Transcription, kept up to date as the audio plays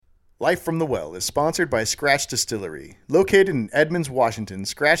Life from the Well is sponsored by Scratch Distillery. Located in Edmonds, Washington,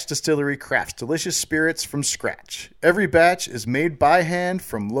 Scratch Distillery crafts delicious spirits from scratch. Every batch is made by hand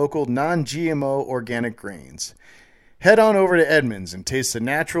from local non-GMO organic grains. Head on over to Edmonds and taste the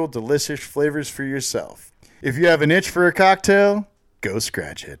natural, delicious flavors for yourself. If you have an itch for a cocktail, go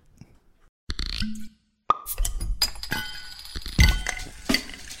scratch it.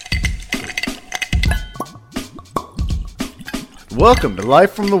 Welcome to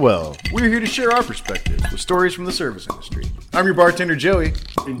Life from the Well. We're here to share our perspectives with stories from the service industry. I'm your bartender, Joey.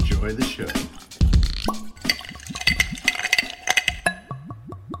 Enjoy the show.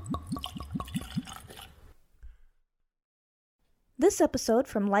 This episode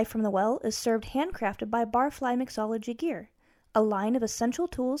from Life from the Well is served handcrafted by Barfly Mixology Gear, a line of essential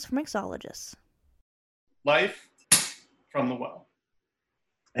tools for mixologists. Life from the Well.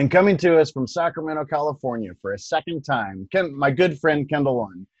 And coming to us from Sacramento, California for a second time, my good friend Kendall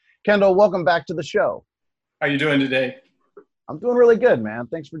Lund. Kendall, welcome back to the show. How you doing today? I'm doing really good, man.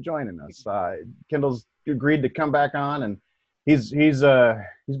 Thanks for joining us. Kendall's agreed to come back on, and he's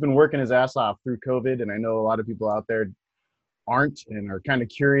been working his ass off through COVID, and I know a lot of people out there aren't and are kind of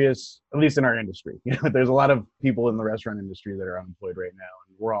curious, at least in our industry. You know, there's a lot of people in the restaurant industry that are unemployed right now,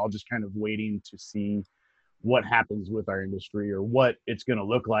 and we're all just kind of waiting to see what happens with our industry or what it's going to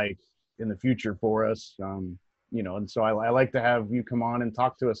look like in the future for us. And so I like to have you come on and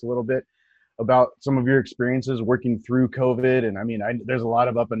talk to us a little bit about some of your experiences working through COVID. And I mean, there's a lot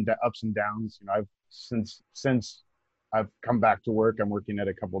of ups and downs. You know, since I've come back to work, I'm working at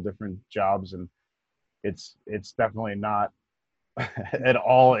a couple different jobs, and it's definitely not at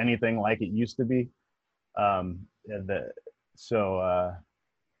all anything like it used to be.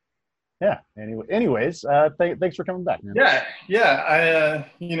 Anyways, thanks for coming back, man. Yeah.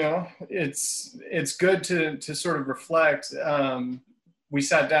 It's good to sort of reflect. We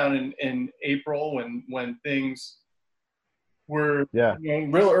sat down in April when things were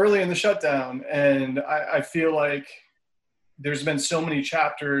real early in the shutdown, and I feel like there's been so many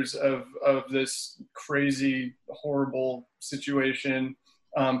chapters of this crazy, horrible situation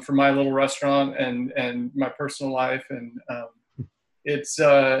for my little restaurant and my personal life, and it's.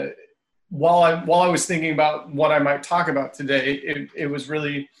 While I was thinking about what I might talk about today, it was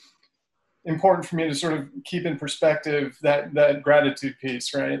really important for me to sort of keep in perspective that gratitude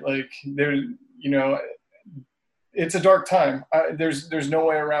piece, right? Like it's a dark time. There's no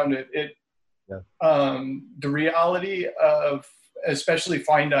way around it. The reality of especially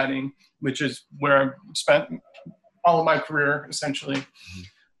fine dining, which is where I've spent all of my career essentially,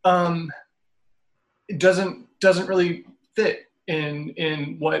 it doesn't really fit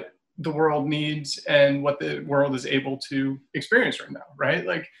in what the world needs and what the world is able to experience right now, right?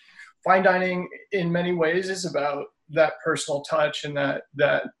 Like fine dining in many ways is about that personal touch and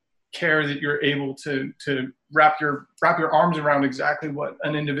that care that you're able to wrap your arms around exactly what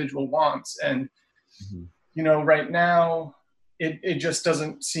an individual wants. And, right now it just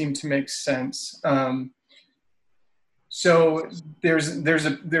doesn't seem to make sense. So there's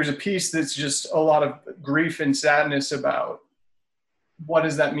a piece that's just a lot of grief and sadness about what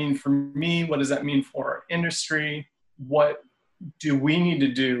does that mean for me? What does that mean for our industry? What do we need to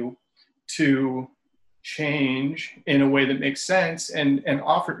do to change in a way that makes sense and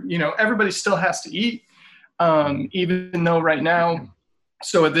offer, everybody still has to eat, even though right now,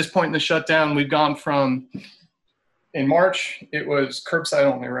 so at this point in the shutdown, we've gone from, in March, it was curbside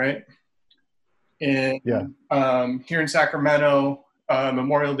only, right? Here in Sacramento,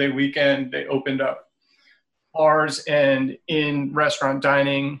 Memorial Day weekend, they opened up bars, and in restaurant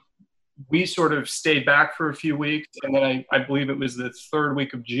dining, we sort of stayed back for a few weeks. And then I believe it was the third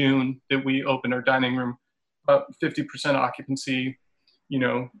week of June that we opened our dining room, about 50% occupancy,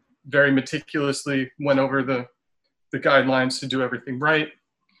 very meticulously went over the guidelines to do everything right.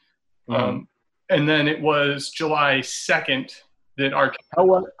 And then it was July 2nd that our...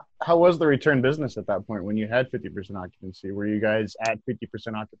 How was the return business at that point when you had 50% occupancy? Were you guys at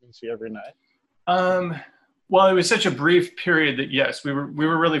 50% occupancy every night? Well, it was such a brief period that yes, we were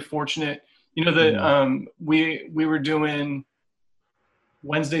really fortunate. We were doing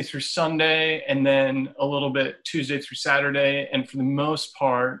Wednesday through Sunday, and then a little bit Tuesday through Saturday, and for the most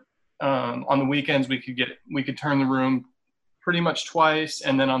part, on the weekends we could turn the room pretty much twice,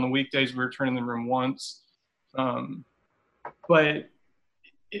 and then on the weekdays we were turning the room once. But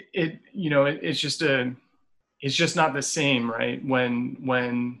it's just not the same, right?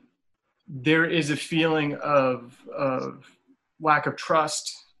 When there is a feeling of lack of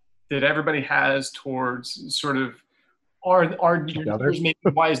trust that everybody has towards sort of are your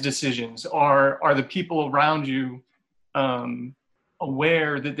making wise decisions? Are the people around you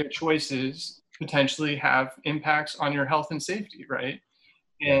aware that their choices potentially have impacts on your health and safety, right?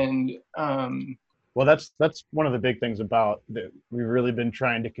 And well, that's one of the big things about that we've really been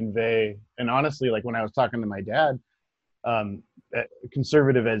trying to convey. And honestly, like when I was talking to my dad, um,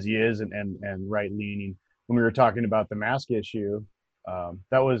 conservative as he is and right leaning, when we were talking about the mask issue,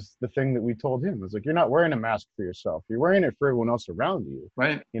 that was the thing that we told him. It was like, you're not wearing a mask for yourself. You're wearing it for everyone else around you.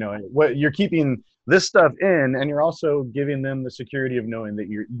 right. You know, what you're keeping this stuff in, and you're also giving them the security of knowing that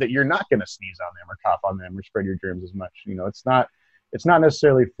you're not going to sneeze on them or cough on them or spread your germs as much. You know, it's not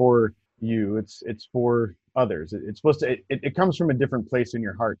necessarily for you. It's for others. It's supposed to. It comes from a different place in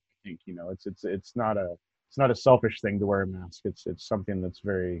your heart. I think, you know, it's not a selfish thing to wear a mask. It's something that's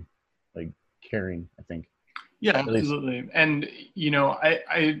very like caring, I think. Yeah, absolutely. And, you know,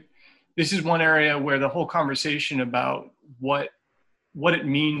 I this is one area where the whole conversation about what it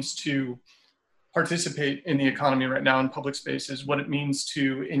means to participate in the economy right now in public spaces, what it means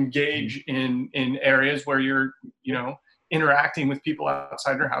to engage in areas where you're, you know, interacting with people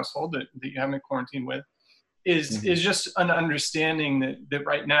outside your household that you haven't been quarantined with, is just an understanding that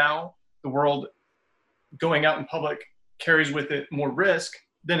right now the world going out in public carries with it more risk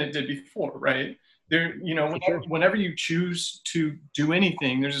than it did before, right? There, you know, whenever you choose to do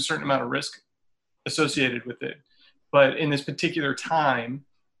anything, there's a certain amount of risk associated with it. But in this particular time,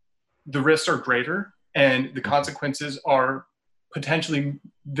 the risks are greater and the consequences are potentially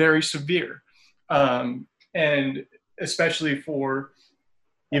very severe. And especially for...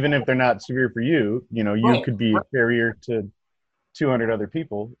 Even if they're not severe for you, you know, you could be a carrier to 200 other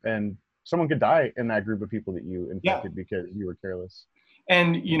people, and someone could die in that group of people that you infected because you were careless.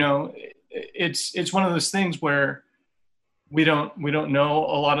 And, you know, it's one of those things where we don't know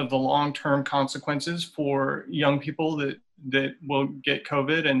a lot of the long-term consequences for young people that will get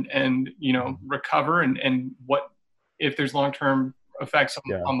COVID and you know, recover, and what if there's long-term effects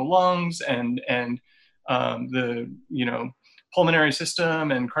on the lungs and the, you know, pulmonary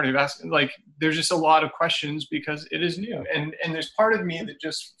system and cardiovascular. Like, there's just a lot of questions because it is new, and there's part of me that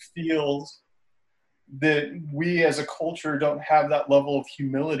just feels that we as a culture don't have that level of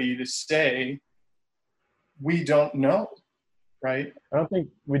humility to say we don't know, right? I don't think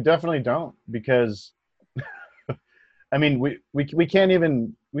we definitely don't, because I mean, we can't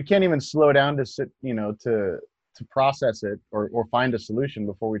even slow down to sit, you know, to process it or find a solution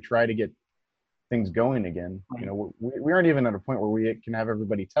before we try to get things going again. You know, we aren't even at a point where we can have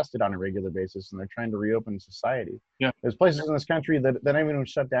everybody tested on a regular basis, and they're trying to reopen society. Yeah, there's places in this country that haven't even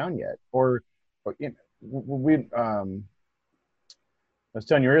shut down yet, or you know, I was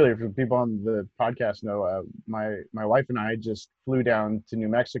telling you earlier, for people on the podcast know, my wife and I just flew down to New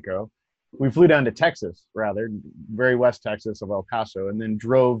Mexico. We flew down to Texas, rather, very west Texas of El Paso, and then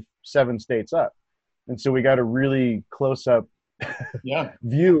drove 7 states up. And so we got a really close-up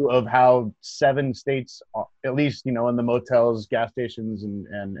view of how 7 states, at least, you know, in the motels, gas stations,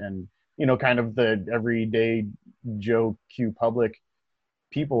 and you know, kind of the everyday Joe Q public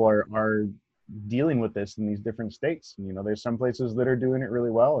people are dealing with this in these different states. And, you know, there's some places that are doing it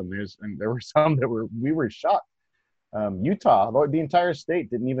really well, and there were some that we were shocked. Utah, the entire state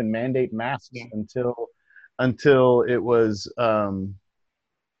didn't even mandate masks until it was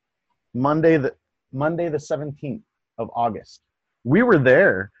Monday the 17th of August. We were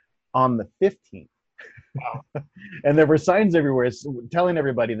there on the 15th. Wow. And there were signs everywhere telling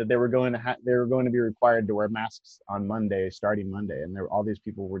everybody that they were going to be required to wear masks on Monday, starting Monday. And all these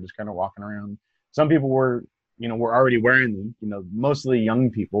people were just kind of walking around. Some people were already wearing them, you know, mostly young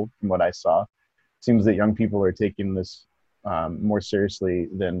people from what I saw. It seems that young people are taking this more seriously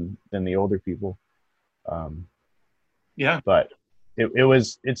than the older people. But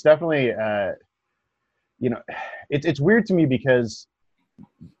it's definitely, you know, it's weird to me because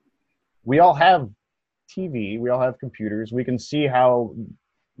we all have TV, we all have computers, we can see how,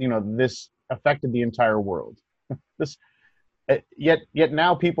 you know, this affected the entire world. Yet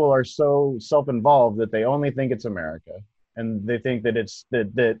now people are so self-involved that they only think it's America, and they think that it's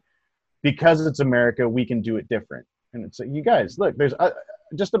that because it's America we can do it different. And it's like, you guys, look, there's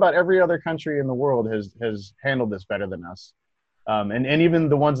just about every other country in the world has handled this better than us, and even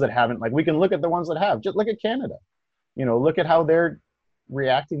the ones that haven't. Like, we can look at the ones that have. Just look at Canada, you know, look at how they're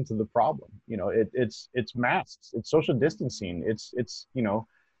reacting to the problem. You know, it's masks, it's social distancing, it's you know,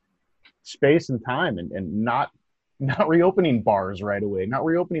 space and time, and not reopening bars right away, not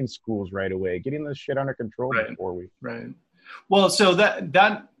reopening schools right away, getting this shit under control before we. Right. Well, so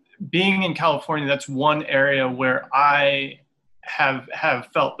that being in California, that's one area where I have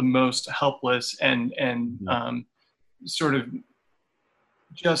felt the most helpless and sort of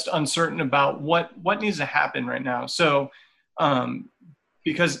just uncertain about what needs to happen right now. So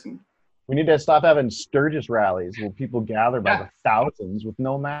because We need to stop having Sturgis rallies where people gather by the thousands with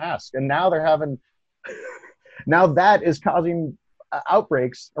no mask. And now they're having, now that is causing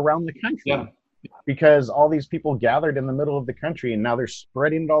outbreaks around the country because all these people gathered in the middle of the country and now they're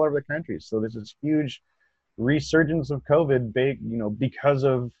spreading it all over the country. So there's this huge resurgence of COVID, because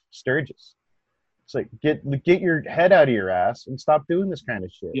of Sturgis. It's like, get your head out of your ass and stop doing this kind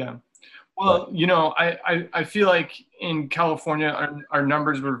of shit. Yeah. Well, I feel like in California, our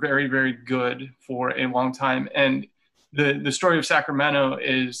numbers were very, very good for a long time. And the story of Sacramento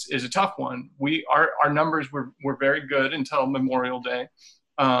is a tough one. Our numbers were very good until Memorial Day.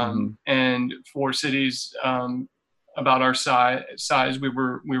 And for cities about our size, we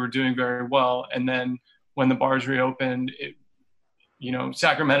were doing very well. And then when the bars reopened,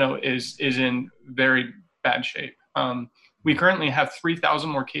 Sacramento is in very bad shape. We currently have 3,000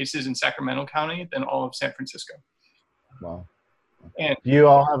 more cases in Sacramento County than all of San Francisco. Wow. And do you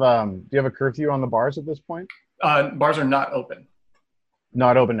all have do you have a curfew on the bars at this point? Bars are not open.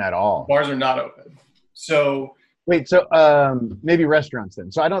 Not open at all. Bars are not open. So wait, so maybe restaurants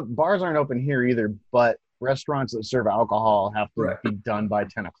then. So bars aren't open here either, but restaurants that serve alcohol have to be done by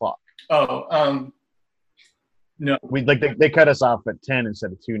 10 o'clock. No, they cut us off at 10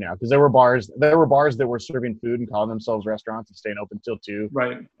 instead of 2 now because there were bars that were serving food and calling themselves restaurants and staying open till 2,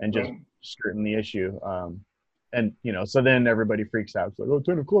 right? And just skirting the issue. And so then everybody freaks out. It's like,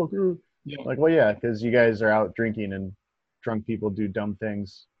 10 o'clock. Yeah. Like, well, yeah, because you guys are out drinking and drunk people do dumb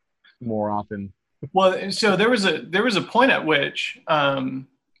things more often. Well, so there was a point at which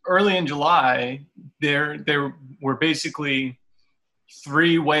early in July there were basically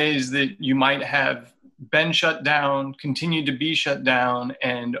 3 ways that you might have been shut down, continued to be shut down,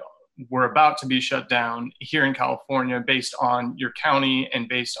 and were about to be shut down here in California based on your county and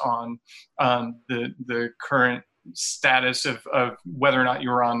based on the current status of whether or not you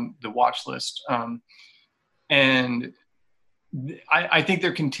were on the watch list. And I think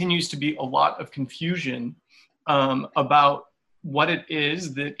there continues to be a lot of confusion about what it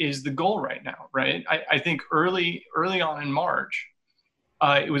is that is the goal right now, right? I think early on in March,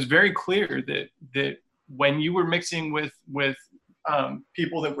 it was very clear that when you were mixing with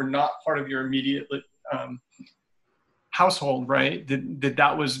people that were not part of your immediate household, right,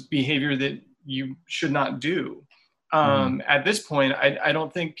 that was behavior that you should not do. At this point, I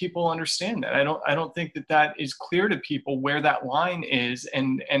don't think people understand that. I don't think that is clear to people where that line is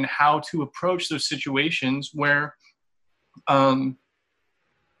and how to approach those situations where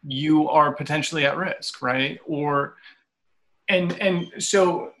you are potentially at risk, right?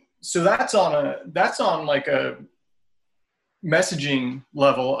 So that's on like a messaging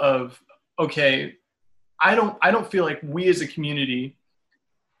level of, okay, I don't feel like we as a community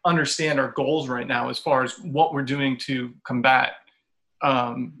understand our goals right now as far as what we're doing to combat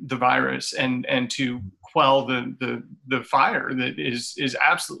the virus and to quell the fire that is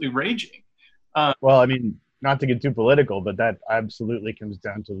absolutely raging. Well, I mean, not to get too political, but that absolutely comes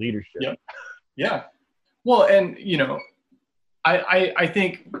down to leadership. Yeah. Well, and I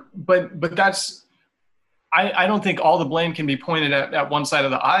think, but that's, I don't think all the blame can be pointed at one side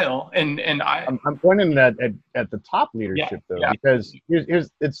of the aisle. And I'm pointing that at the top leadership because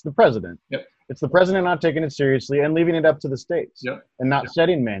it's the president. Yep. It's the president not taking it seriously and leaving it up to the states and not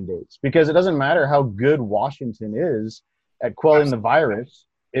setting mandates, because it doesn't matter how good Washington is at quelling the virus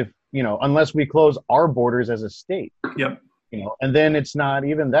if, unless we close our borders as a state. Yep. And then it's not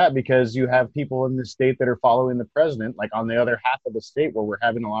even that, because you have people in the state that are following the president, like on the other half of the state where we're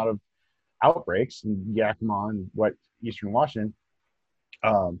having a lot of outbreaks in Yakima and Eastern Washington,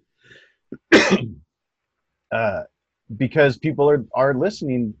 because people are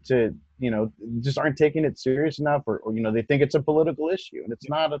listening to, just aren't taking it serious enough, or they think it's a political issue, and it's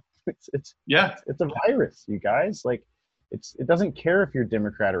not it's a virus, you guys. Like, it doesn't care if you're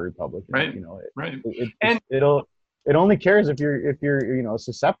Democrat or Republican, right. It only cares if you're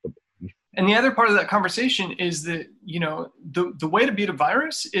susceptible. And the other part of that conversation is that, the way to beat a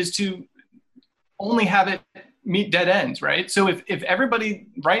virus is to only have it meet dead ends, right? So if everybody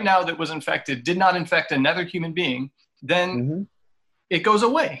right now that was infected did not infect another human being, then it goes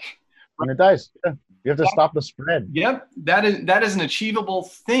away. And it dies. Yeah. You have to stop the spread. Yep. That is an achievable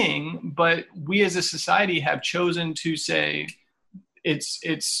thing, but we as a society have chosen to say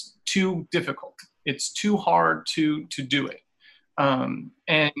it's too difficult. It's too hard to do it. Well,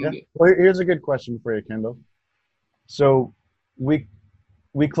 here's a good question for you, Kendall. So we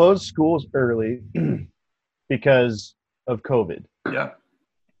closed schools early because of COVID. Yeah.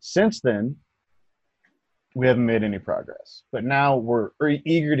 Since then, we haven't made any progress. But now we're very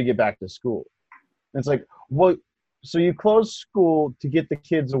eager to get back to school. And it's like, so you close school to get the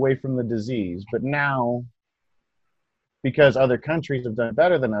kids away from the disease, but now because other countries have done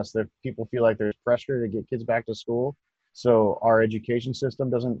better than us, that people feel like there's pressure to get kids back to school, so our education system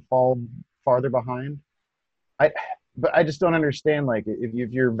doesn't fall farther behind. I but I just don't understand, like, if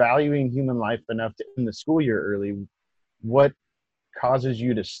you're valuing human life enough to end the school year early, what causes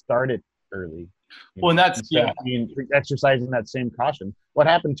you to start it early? Well, and that's, Instead of exercising that same caution. What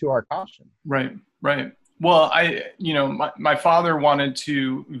happened to our caution? right, right. Well, my father wanted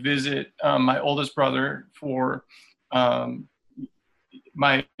to visit my oldest brother for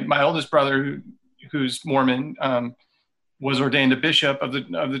my oldest brother, who's Mormon, was ordained a bishop of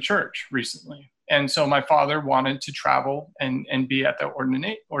the church recently. And so my father wanted to travel and be at the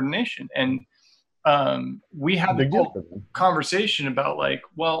ordination. And we had a whole conversation about, like,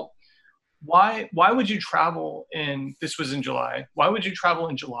 well, why would you travel this was in July. Why would you travel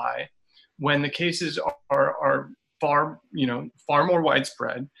in July when the cases are far more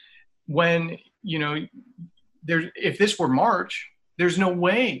widespread? When, if this were March, there's no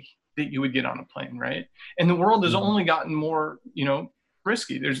way that you would get on a plane, right? And the world has only gotten more,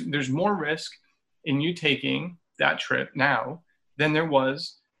 risky. There's more risk in you taking that trip now than there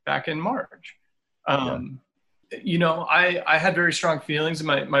was back in March. I had very strong feelings,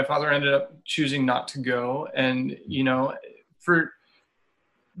 and my father ended up choosing not to go. And, for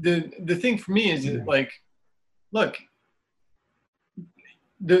the thing for me is that, like, look,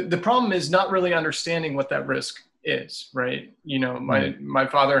 the problem is not really understanding what that risk is, right? My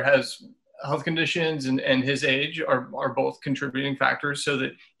father has health conditions, and his age are both contributing factors, so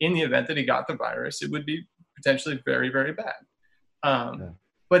that in the event that he got the virus, it would be potentially very, very bad.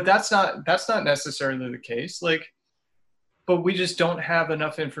 But that's not necessarily the case. Like, but we just don't have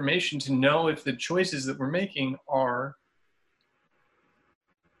enough information to know if the choices that we're making are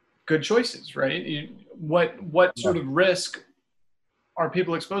good choices, right? What sort of risk are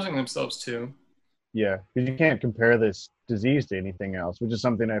people exposing themselves to? Yeah, because you can't compare this disease to anything else, which is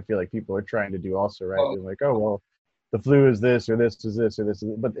something I feel like people are trying to do also, right? They're like, oh, well, the flu is this, or this is this, or this,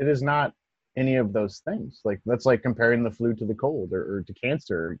 but it is not any of those things. Like, that's like comparing the flu to the cold, or to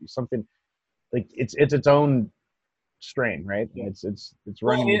cancer, or something. Like, it's its own strain, right? Yeah. It's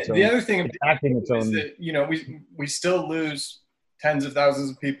running its own. The other thing acting its own. is that, we still lose tens of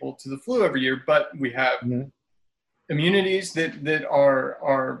thousands of people to the flu every year, but we have immunities that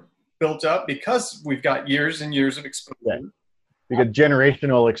are built up because we've got years and years of exposure. Yeah. We got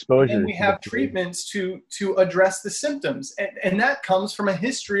generational exposure. And we have treatments to address the symptoms. And that comes from a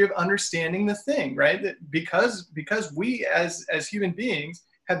history of understanding the thing, right? That because we as human beings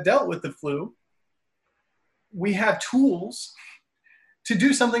have dealt with the flu, we have tools to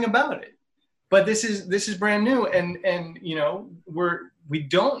do something about it. But this is brand new, and we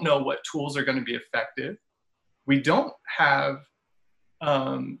don't know what tools are going to be effective. We don't have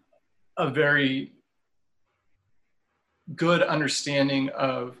a very good understanding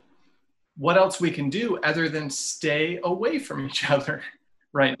of what else we can do other than stay away from each other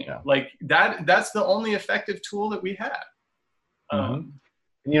right now. Like, that's the only effective tool that we have.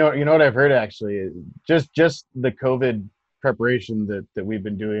 You know what I've heard, actually, just the COVID preparation that we've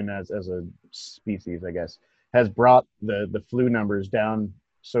been doing as a species, I guess, has brought the flu numbers down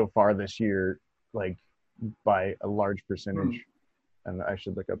so far this year, like, by a large percentage. And I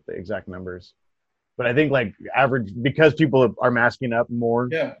should look up the exact numbers, but I think, like, average, because people are masking up more,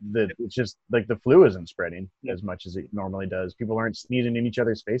 that it's just like the flu isn't spreading as much as it normally does. People aren't sneezing in each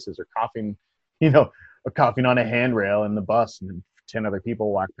other's faces or coughing, or coughing on a handrail in the bus, and 10 other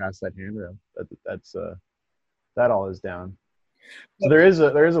people walk past that handrail. That's that all is down. So there is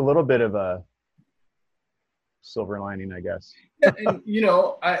a little bit of a silver lining, I guess.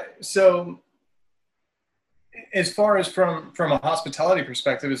 So as far as from a hospitality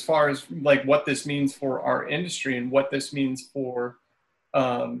perspective, as far as, like, what this means for our industry and what this means for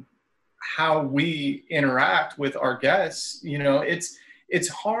how we interact with our guests, it's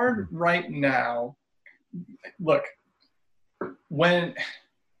hard right now. Look, when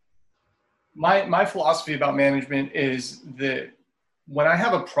my philosophy about management is that when I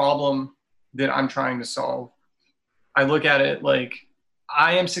have a problem that I'm trying to solve, I look at it like,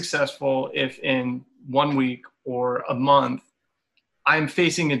 I am successful if in 1 week or a month I'm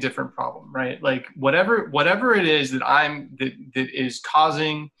facing a different problem, right? Like, whatever it is that is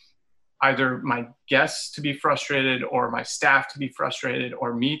causing either my guests to be frustrated, or my staff to be frustrated,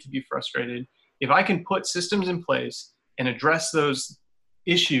 or me to be frustrated, if I can put systems in place and address those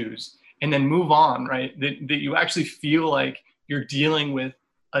issues and then move on, right? That you actually feel like you're dealing with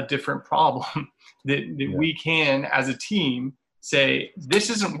a different problem, that we can, as a team, say, this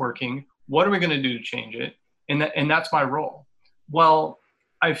isn't working. What are we going to do to change it? and that's my role. Well,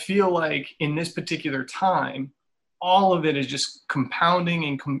 I feel like in this particular time, all of it is just compounding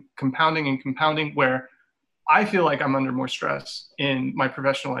and compounding and compounding, where I feel like I'm under more stress in my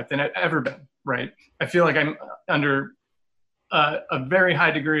professional life than I've ever been, right? I feel like I'm under a very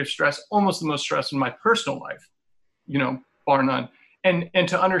high degree of stress, almost the most stress in my personal life, bar none. And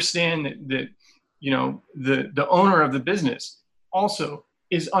to understand that the owner of the business also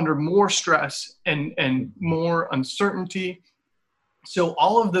is under more stress and more uncertainty. So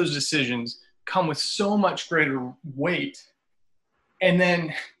all of those decisions come with so much greater weight. And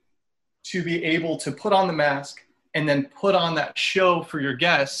then to be able to put on the mask and then put on that show for your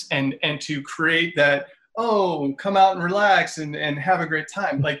guests and to create that, oh, come out and relax and have a great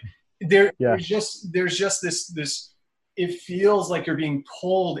time. Like there's just this, it feels like you're being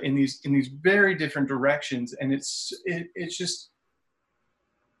pulled in these very different directions. And it's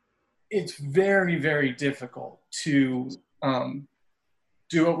very, very difficult to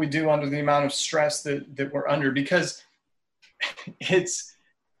do what we do under the amount of stress that we're under, because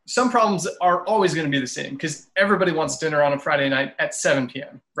some problems are always going to be the same, because everybody wants dinner on a Friday night at 7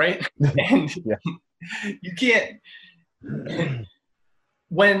 p.m., right? And you can't,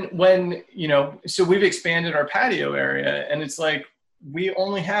 when so we've expanded our patio area, and it's like, we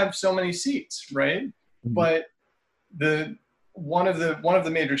only have so many seats, right? Mm-hmm. But one of the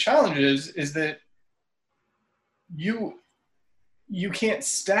major challenges is that you can't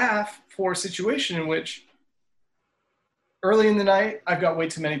staff for a situation in which early in the night, I've got way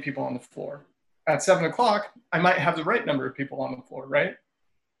too many people on the floor. At 7 o'clock, I might have the right number of people on the floor, right?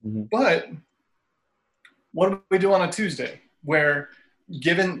 Mm-hmm. But what do we do on a Tuesday, where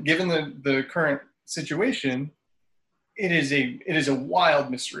given the current situation, it is a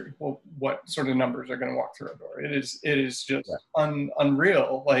wild mystery what sort of numbers are going to walk through our door. It is just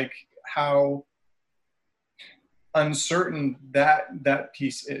unreal, like how uncertain that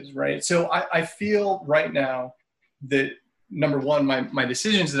piece is, right? So I feel right now that, number one, my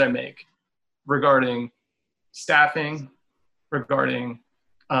decisions that I make regarding staffing, regarding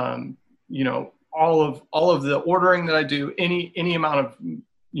all of the ordering that I do, any amount of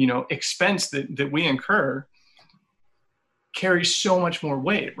expense that we incur carries so much more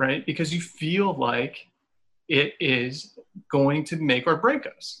weight, right? Because you feel like it is going to make or break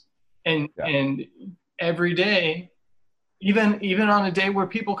us. And every day, even on a day where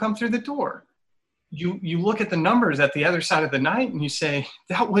people come through the door, you look at the numbers at the other side of the night and you say,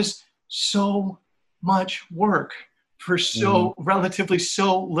 that was so much work for so relatively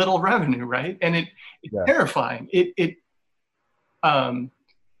so little revenue, right? And it's terrifying.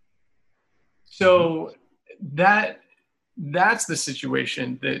 So that's the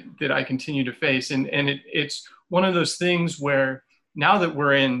situation that I continue to face. And it's one of those things where now that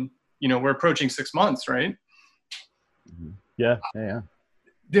we're in, we're approaching 6 months, right? Yeah.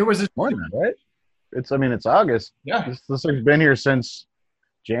 There was more than that, right? It's August. Yeah. This thing's been here since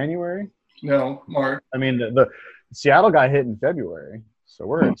January. No, March. I mean, the Seattle got hit in February, so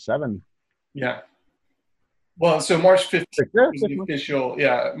we're at 7. Yeah. Well, so March 15th was the official.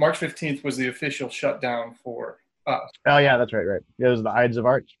 Yeah, March 15th was the official shutdown for us. Oh yeah, that's right. It was the Ides of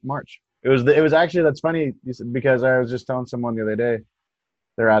March. It was actually, that's funny because I was just telling someone the other day.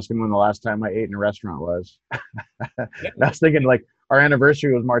 They're asking when the last time I ate in a restaurant was. I was thinking, like, our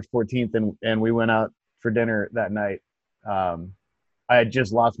anniversary was March 14th, and we went out for dinner that night. I had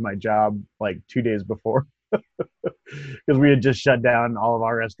just lost my job like 2 days before because we had just shut down all of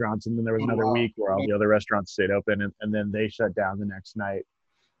our restaurants, and then there was another week where all the other restaurants stayed open, and then they shut down the next night.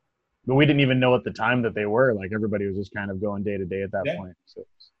 But we didn't even know at the time that they were. Like, everybody was just kind of going day to day at that point. So,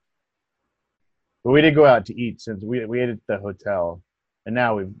 but we did go out to eat, since we ate at the hotel. And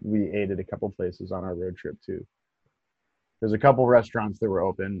now we ate at a couple places on our road trip too. There's a couple restaurants that were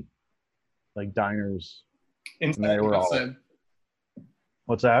open, like diners. Inside, and they were all.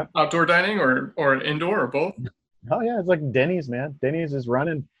 What's that? Outdoor dining or indoor or both? Oh yeah, it's like Denny's, man. Denny's is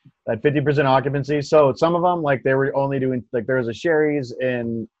running at 50% occupancy. So some of them, like, they were only doing, like, there was a Sherry's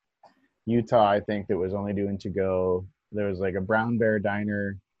in Utah, I think, that was only doing to go. There was like a Brown Bear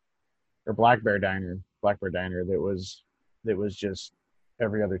Diner or Black Bear Diner that was just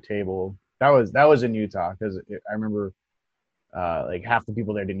every other table. That was in Utah, because I remember like half the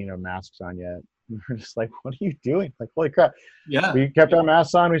people there didn't even have masks on yet. We're just like, what are you doing? Like, holy crap. Yeah. We kept our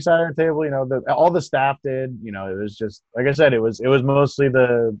masks on. We sat at our table, all the staff did, it was just, like I said, it was mostly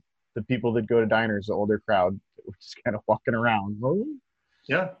the people that go to diners, the older crowd, that were just kind of walking around.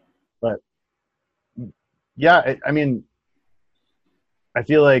 Yeah. But yeah, I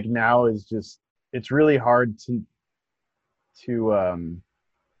feel like now is just, it's really hard to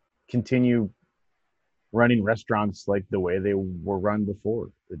continue running restaurants like the way they were run before.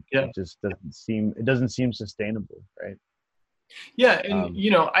 It just doesn't seem sustainable, right? Yeah, and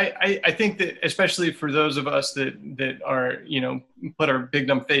I think that especially for those of us that are put our big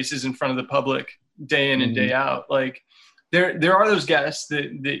dumb faces in front of the public day in and day out, like there are those guests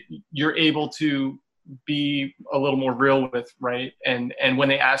that you're able to be a little more real with, right? And when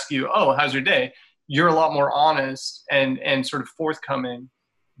they ask you, oh, how's your day, you're a lot more honest and sort of forthcoming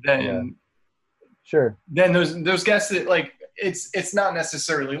than than those guests that, like, it's not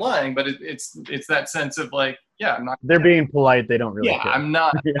necessarily lying, but it's that sense of like, yeah, I'm not. They're being polite. They don't really care. I'm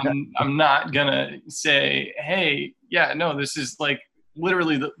not. I'm not gonna say, hey, yeah, no, this is like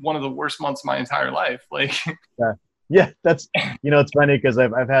literally one of the worst months of my entire life. Like, yeah, that's it's funny because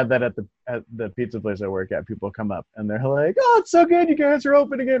I've had that at the pizza place I work at. People come up and they're like, "Oh, it's so good, you guys are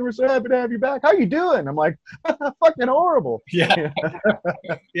open again. We're so happy to have you back. How you doing?" I'm like, "Fucking horrible." Yeah,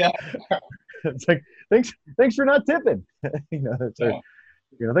 yeah. It's like, thanks for not tipping. It's like,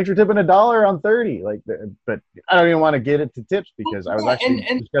 thanks for tipping $1 on 30. Like, but I don't even want to get it to tips because I was actually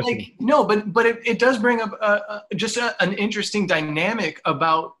discussing. Like, no, but it does bring up just an interesting dynamic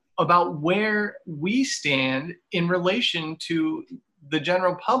about where we stand in relation to the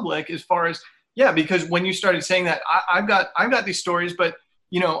general public as far as, because when you started saying that, I've got these stories, but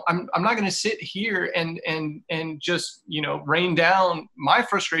I'm not going to sit here and just rain down my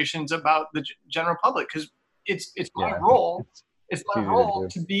frustrations about the general public, because it's my role. It's my role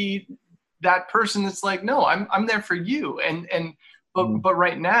to be that person that's like, no, I'm there for you. But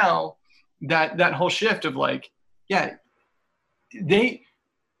right now, that whole shift of like, that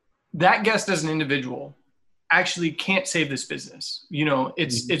guest as an individual actually can't save this business.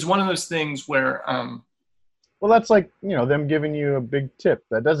 It's one of those things where, well, that's like, them giving you a big tip.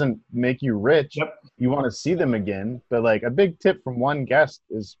 That doesn't make you rich. Yep. You want to see them again, but like a big tip from one guest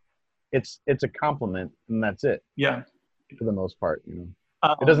it's a compliment, and that's it. Yeah. For the most part, it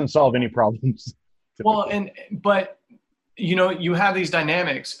doesn't solve any problems. Well, but you have these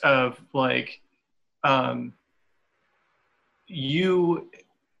dynamics of like, you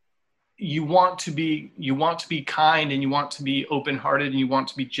want to be kind, and you want to be open-hearted, and you want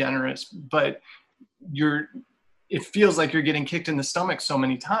to be generous, but it feels like you're getting kicked in the stomach so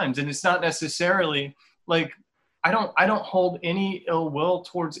many times. And it's not necessarily like, I don't hold any ill will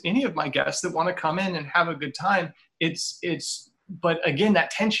towards any of my guests that want to come in and have a good time. But again,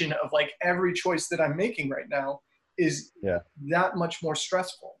 that tension of like every choice that I'm making right now is that much more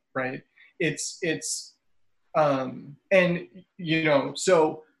stressful, right?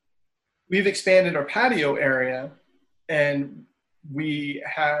 So we've expanded our patio area and we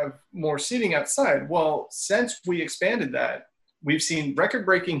have more seating outside. Well, since we expanded that, we've seen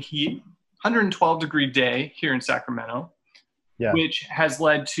record-breaking heat, 112-degree day here in Sacramento, which has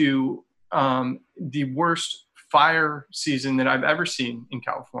led to the worst fire season that I've ever seen in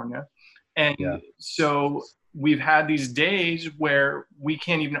California. And so we've had these days where we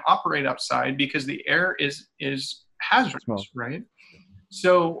can't even operate outside because the air is hazardous, right?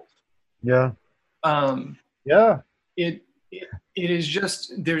 So it is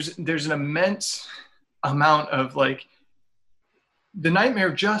just, there's an immense amount of like, the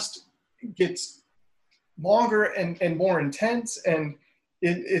nightmare just gets longer and more intense, and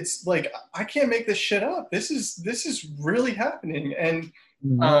it's like, I can't make this shit up. This is really happening. And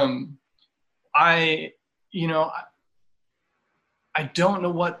I don't know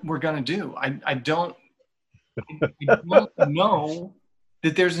what we're gonna do. I don't know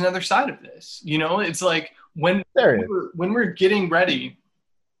that there's another side of this. It's like when we're getting ready,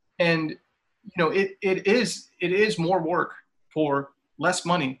 and it is more work for less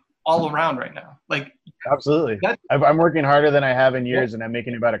money all around right now. Like, absolutely. I'm working harder than I have in years, and I'm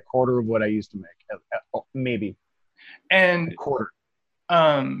making about a quarter of what I used to make, maybe. And a quarter.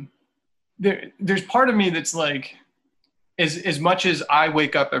 There's part of me that's like, as much as I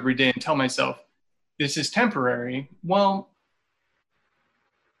wake up every day and tell myself this is temporary, well,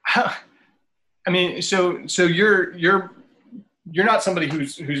 I mean, so you're not somebody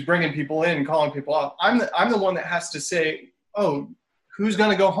who's bringing people in and calling people off. I'm the one that has to say, oh, who's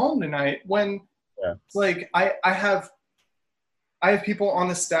going to go home tonight? When it's like, I have people on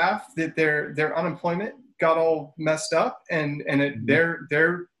the staff that their unemployment got all messed up, and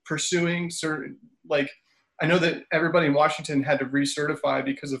they're pursuing certain, like, I know that everybody in Washington had to recertify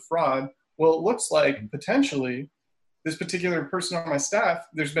because of fraud. Well, it looks like potentially this particular person on my staff,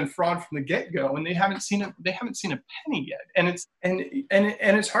 there's been fraud from the get-go, and they haven't seen a penny yet. And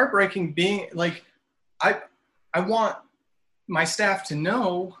it's heartbreaking being like, I want my staff to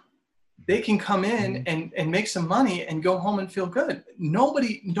know they can come in and make some money and go home and feel good.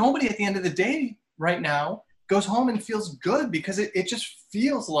 Nobody at the end of the day right now goes home and feels good because it just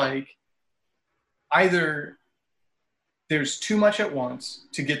feels like either there's too much at once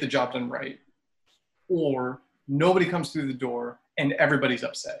to get the job done right, or nobody comes through the door and everybody's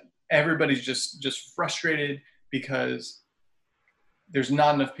upset. Everybody's just frustrated because there's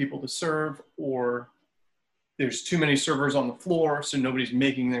not enough people to serve, or there's too many servers on the floor, so nobody's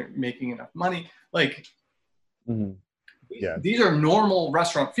making enough money. Like, these are normal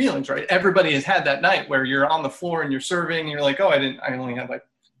restaurant feelings, right? Everybody has had that night where you're on the floor and you're serving and you're like, oh, I only had like,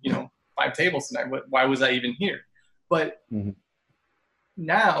 5 tables tonight. Why was I even here? But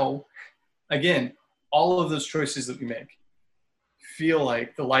now, again, all of those choices that we make feel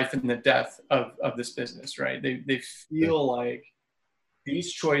like the life and the death of this business, right? They feel like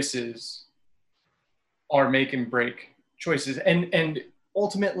these choices are make and break choices. And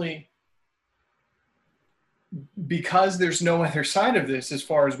ultimately, because there's no other side of this as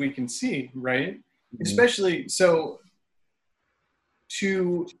far as we can see, right? Especially so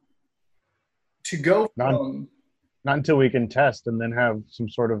to go from not until we can test and then have some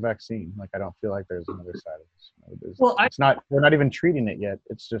sort of vaccine. Like, I don't feel like there's another side of this. We're not even treating it yet.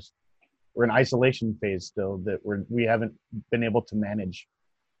 It's just, we're in isolation phase still that we haven't been able to manage.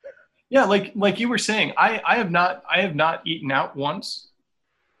 Yeah. Like you were saying, I have not eaten out once.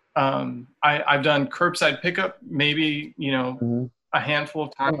 I've done curbside pickup, maybe, a handful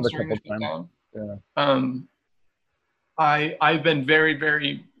of times during the shutdown. Yeah. I've been very,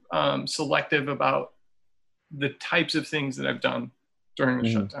 very selective about the types of things that I've done during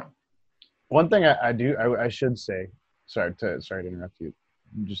the shutdown. One thing I should say, sorry to interrupt you,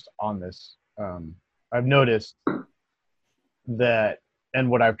 just on this. I've noticed that, and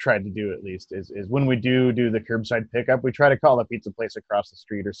what I've tried to do at least is when we do the curbside pickup, we try to call a pizza place across the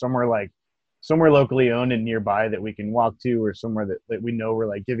street or somewhere locally owned and nearby that we can walk to, or somewhere that we know we're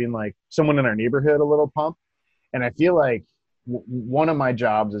like giving like someone in our neighborhood a little pump. And I feel like one of my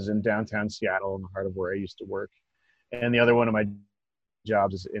jobs is in downtown Seattle, in the heart of where I used to work. And the other one of my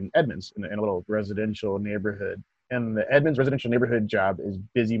jobs is in Edmonds, in a little residential neighborhood. And the Edmonds residential neighborhood job is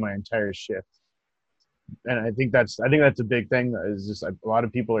busy my entire shift. And I think that's a big thing. Is just a lot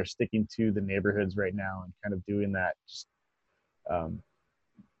of people are sticking to the neighborhoods right now and kind of doing that just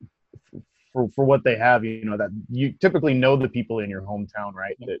for what they have. That you typically know the people in your hometown,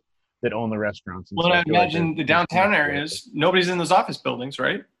 right? That own the restaurants. And well, I imagine the downtown areas, nobody's in those office buildings,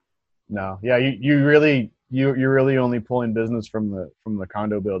 right? No, yeah, you're really only pulling business from the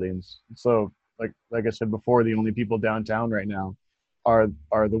condo buildings. So like I said before, the only people downtown right now are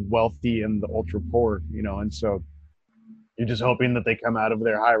the wealthy and the ultra poor, and so you're just hoping that they come out of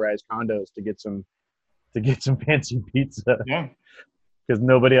their high-rise condos to get some fancy pizza. Yeah. Because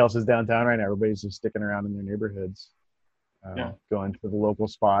nobody else is downtown right now. Everybody's just sticking around in their neighborhoods, going to the local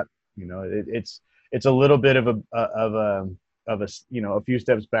spot. It's a little bit of a few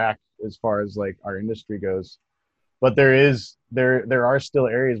steps back as far as like our industry goes, but there are still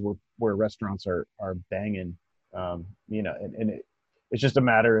areas where restaurants are banging, it's just a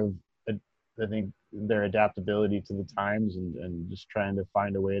matter of, I think, their adaptability to the times and just trying to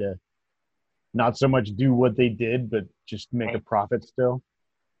find a way to not so much do what they did, but just make a profit still.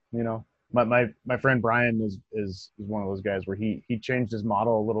 My friend Brian is one of those guys where he changed his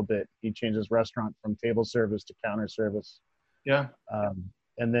model a little bit. He changed his restaurant from table service to counter service. Yeah.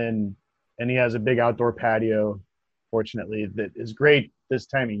 And he has a big outdoor patio, fortunately, that is great this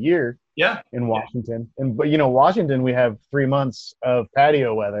time of year. Yeah. In Washington. But Washington, we have 3 months of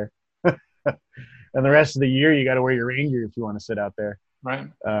patio weather. And the rest of the year you got to wear your rain gear if you want to sit out there. Right.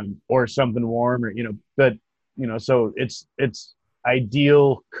 Or something warm, or but so it's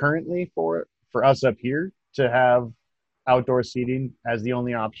ideal currently for us up here to have outdoor seating as the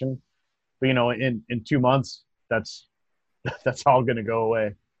only option. But in 2 months that's all going to go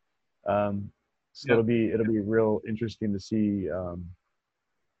away. So it'll be real interesting to see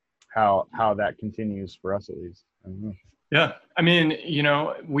how that continues for us, at least. I don't know. Yeah, I mean,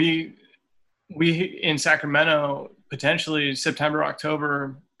 we in Sacramento potentially September,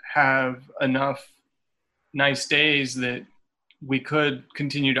 October have enough nice days that we could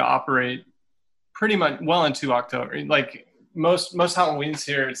continue to operate pretty much well into October. Like most Halloweens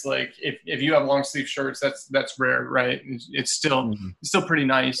here, it's like if you have long sleeve shirts, that's rare, right? It's still pretty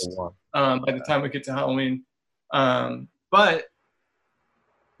nice by the time we get to Halloween. But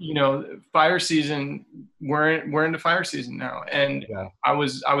fire season, we're into fire season now, and I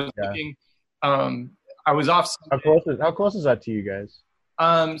was thinking, I was off. How close is that to you guys?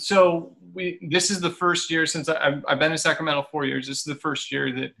 So this is the first year since I've been in Sacramento 4 years. This is the first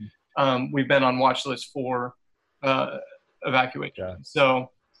year that we've been on watch list for evacuation. Yeah. So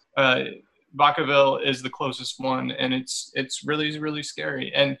Vacaville is the closest one, and it's really, really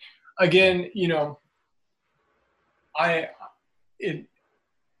scary. And again, it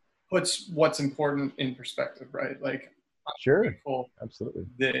puts what's important in perspective, right? Like, I'm Sure. grateful Absolutely.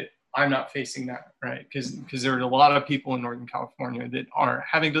 that I'm not facing that, right? Because there are a lot of people in Northern California that are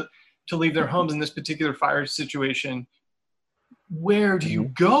having to leave their homes in this particular fire situation. Where do you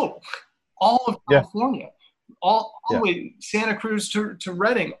go? All of California, all the way Santa Cruz to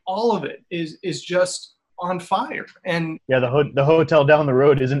Redding, all of it is just on fire. And the hotel down the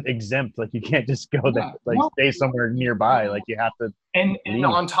road isn't exempt. Like, you can't just go there, stay somewhere nearby. Like, you have to. And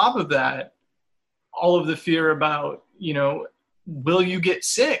on top of that, all of the fear about, will you get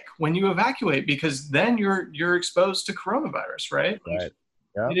sick when you evacuate? Because then you're exposed to coronavirus, right? Right.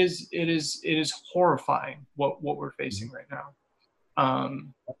 Yeah. It is horrifying what we're facing right now.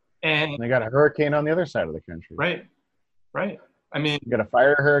 And they got a hurricane on the other side of the country. Right. I mean, you got a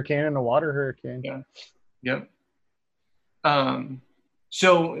fire hurricane and a water hurricane. Yeah. Yep.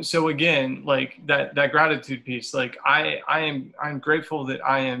 So again, like that gratitude piece, like I'm grateful that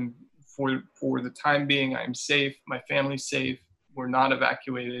I am, for the time being, I'm safe. My family's safe. We're not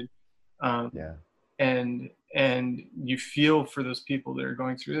evacuated. And you feel for those people that are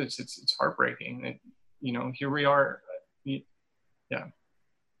going through this. It's heartbreaking that, here we are. Yeah.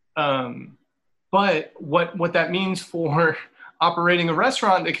 But what that means for operating a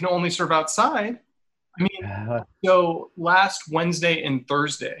restaurant that can only serve outside, I mean, so last Wednesday and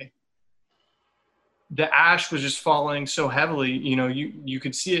Thursday, the ash was just falling so heavily, you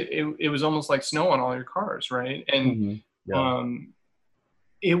could see it. It was almost like snow on all your cars, right? And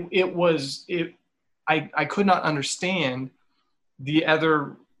I could not understand the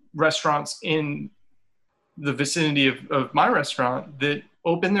other restaurants in the vicinity of my restaurant that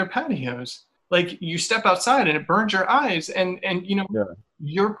open their patios. Like, you step outside and it burns your eyes, and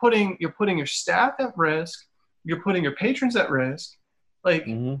you're putting your staff at risk, you're putting your patrons at risk. Like,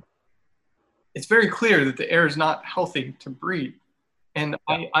 it's very clear that the air is not healthy to breathe. And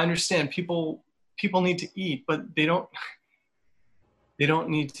I understand people need to eat, but they don't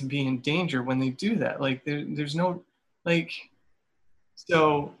need to be in danger when they do that. Like, there's no, like,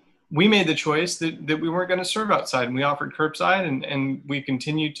 so we made the choice that we weren't going to serve outside, and we offered curbside, and we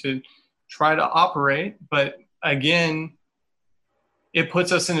continue to try to operate. But again, it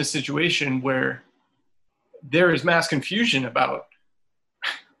puts us in a situation where there is mass confusion about,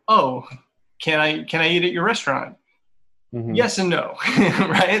 oh, can I eat at your restaurant? Yes and no,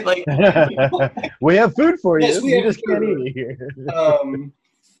 right? Like, we have food for you. Yes, you just can't eat it here.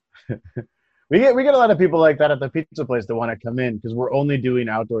 We get a lot of people like that at the pizza place that want to come in because we're only doing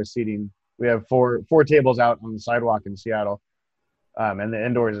outdoor seating. We have four tables out on the sidewalk in Seattle, and the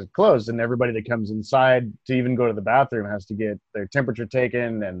indoors is closed. And everybody that comes inside to even go to the bathroom has to get their temperature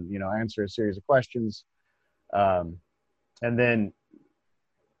taken and answer a series of questions. And then,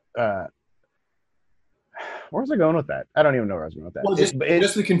 where was I going with that? I don't even know where I was going with that. Well,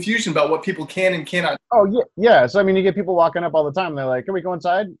 just the confusion about what people can and cannot. Oh yeah. So I mean, you get people walking up all the time. They're like, "Can we go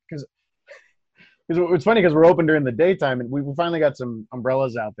inside?" Because it's funny because we're open during the daytime, and we finally got some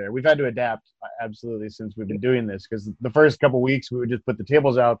umbrellas out there. We've had to adapt absolutely since we've been doing this, because the first couple of weeks we would just put the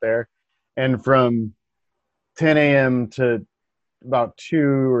tables out there, and from 10 a.m. to about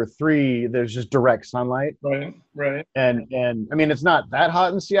 2 or 3, there's just direct sunlight. Right. And I mean, it's not that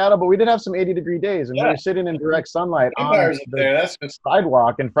hot in Seattle, but we did have some 80-degree days, and we were sitting in direct sunlight on the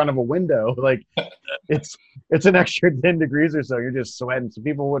sidewalk in front of a window. Like, it's an extra 10 degrees or so. You're just sweating, so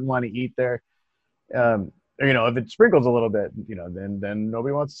people wouldn't want to eat there. If it sprinkles a little bit, then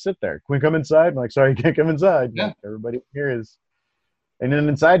nobody wants to sit there. Can we come inside? I'm like, sorry, you can't come inside. Yeah. Like, everybody here is. And then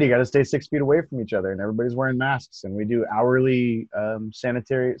inside, you got to stay 6 feet away from each other, and everybody's wearing masks. And we do hourly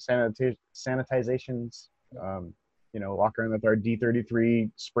sanitizations. Walk around with our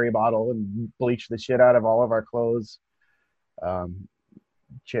D33 spray bottle and bleach the shit out of all of our clothes. I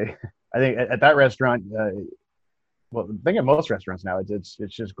think at that restaurant, I think at most restaurants now, it's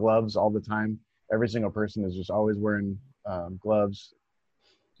just gloves all the time. Every single person is just always wearing gloves.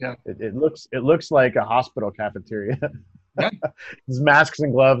 Yeah, it looks like a hospital cafeteria. Yeah. It's masks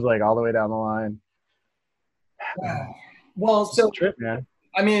and gloves like all the way down the line. Well, so trip, man.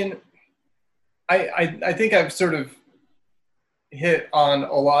 I mean, I think I've sort of hit on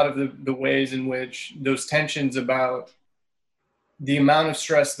a lot of the ways in which those tensions about the amount of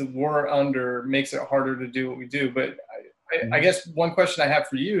stress that we're under makes it harder to do what we do. But I guess one question I have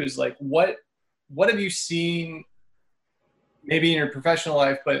for you is, like, what have you seen maybe in your professional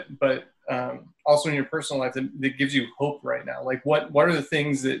life, but also in your personal life that gives you hope right now? Like, what are the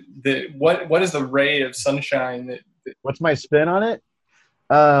things what is the ray of sunshine that what's my spin on it?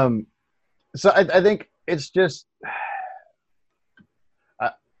 So I think it's just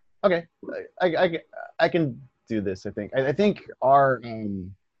okay. I can do this. I think I think our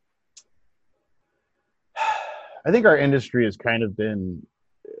industry has kind of been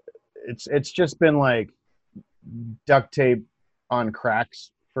it's just been like duct tape on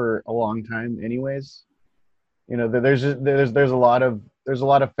cracks for a long time, anyways. You know, there's a lot of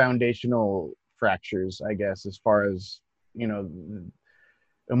foundational fractures, I guess, as far as you know,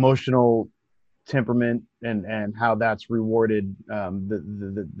 emotional temperament and how that's rewarded.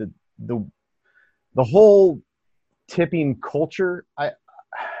 The the whole tipping culture,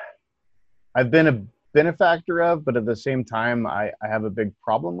 I've been a benefactor of, but at the same time, I have a big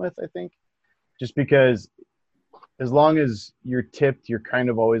problem with. I think just because as long as you're tipped, you're kind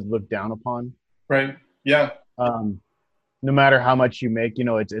of always looked down upon. Right. Yeah. Um, no matter how much you make, you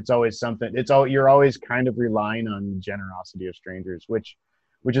know, it's always something. It's all you're always kind of relying on the generosity of strangers, which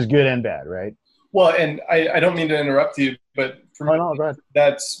is good and bad, right? Well, and I don't mean to interrupt you, but for Oh me, no, go ahead.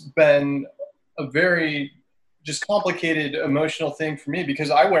 that's been a very just complicated emotional thing for me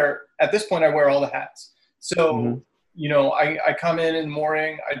because at this point, I wear all the hats. Mm-hmm. So, I come in the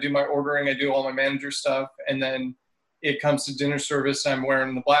morning, I do my ordering, I do all my manager stuff, and then it comes to dinner service, I'm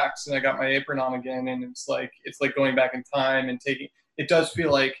wearing the blacks and I got my apron on again. And it's like going back in time and it does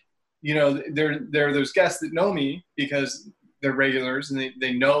feel like, there are those guests that know me because they're regulars and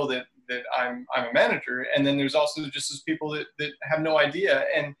they know that I'm a manager. And then there's also just those people that have no idea.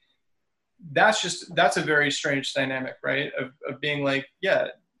 And that's a very strange dynamic, right? Of being like, yeah,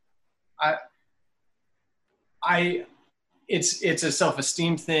 I it's a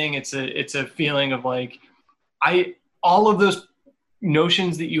self-esteem thing. It's a feeling of like, all of those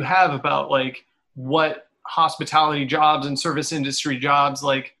notions that you have about like what hospitality jobs and service industry jobs,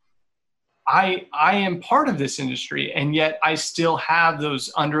 like I am part of this industry, and yet I still have those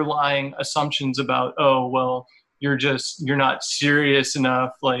underlying assumptions about, oh, well, you're not serious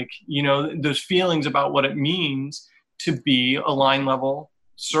enough. Like, those feelings about what it means to be a line level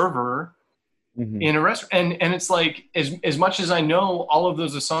server Mm-hmm. in a restaurant. And it's like, as much as I know all of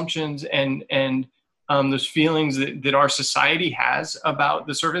those assumptions and those feelings that our society has about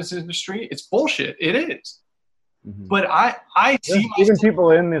the service industry, it's bullshit. It is. Mm-hmm. But I see even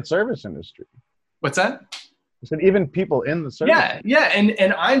people in the service industry. What's that? I said even people in the service. Yeah.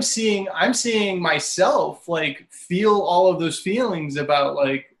 And I'm seeing myself like feel all of those feelings about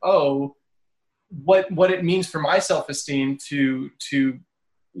like, oh, what it means for my self-esteem to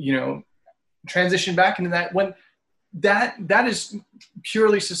transition back into that, when that is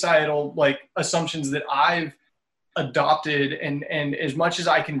purely societal like assumptions that I've adopted, and as much as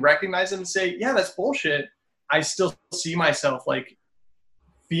I can recognize them and say, yeah, that's bullshit, I still see myself like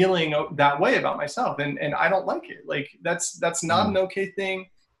feeling that way about myself, and I don't like it. Like that's not an okay thing.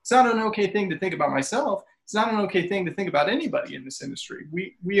 It's not an okay thing to think about myself. It's not an okay thing to think about anybody in this industry.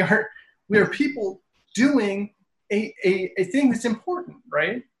 We are people doing a thing that's important,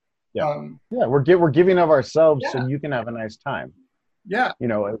 right? Yeah. We're giving of ourselves Yeah. so you can have a nice time. Yeah.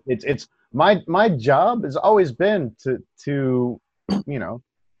 It's my job has always been to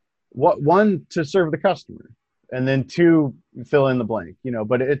one, to serve the customer, and then two, fill in the blank,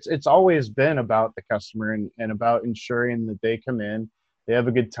 but it's always been about the customer and about ensuring that they come in, they have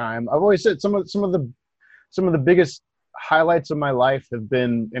a good time. I've always said some of the biggest highlights of my life have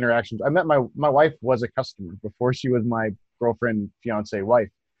been interactions. I met my wife was a customer before she was my girlfriend, fiance, wife.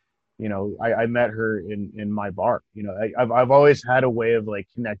 I met her in my bar. I've always had a way of like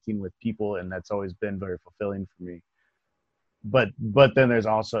connecting with people, and that's always been very fulfilling for me. But then there's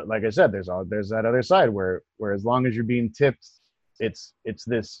also, like I said, there's that other side where as long as you're being tipped, it's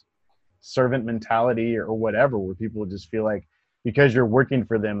this servant mentality or whatever, where people just feel like because you're working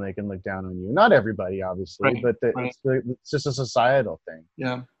for them, they can look down on you. Not everybody, obviously, Right, but right. it's just a societal thing.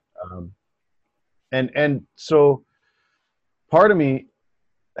 Yeah. And so part of me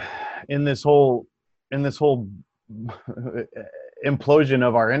in this whole implosion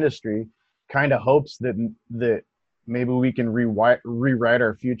of our industry kind of hopes that maybe we can rewrite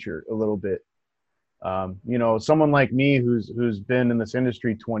our future a little bit. Someone like me who's been in this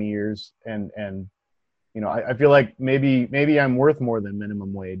industry 20 years and I feel like maybe I'm worth more than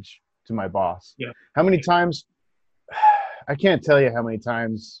minimum wage to my boss. Yeah. How many times, I can't tell you how many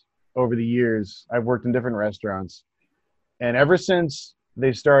times over the years I've worked in different restaurants, and ever since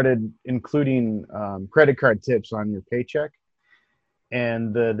they started including credit card tips on your paycheck,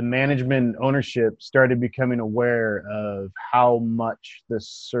 and the management ownership started becoming aware of how much the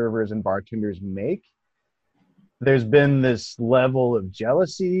servers and bartenders make, there's been this level of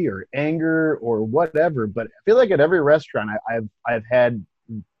jealousy or anger or whatever. But I feel like at every restaurant I've had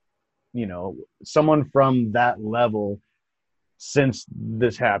you know, someone from that level since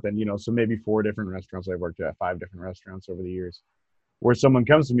this happened, you know, so maybe 4 different restaurants I've worked at, 5 different restaurants over the years, where someone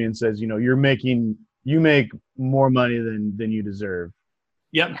comes to me and says, you know, you make more money than you deserve.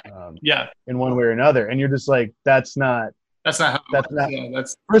 Yep. Yeah. In one way or another. And you're just like, that's not how that's not yeah,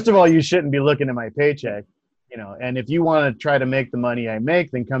 that's first of all, you shouldn't be looking at my paycheck, you know, and if you want to try to make the money I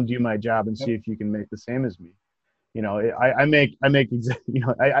make, then come do my job and see if you can make the same as me. You know, I make you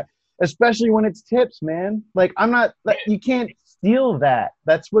know, I especially when it's tips, man. Like I'm not, you can't steal that.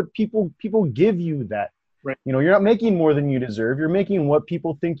 That's what people give you that. Right. You know, you're not making more than you deserve. You're making what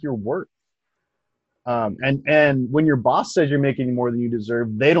people think you're worth. And when your boss says you're making more than you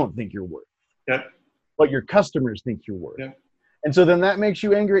deserve, they don't think you're worth. Yep. But your customers think you're worth. Yep. And so then that makes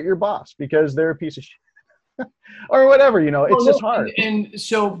you angry at your boss because they're a piece of shit or whatever, you know, it's just hard. And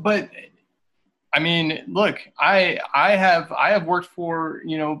so, but I mean, look, I have worked for,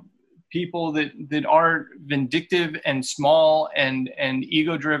 you know, people that are vindictive and small and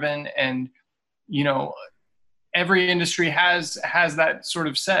ego driven, and, you know, every industry has that sort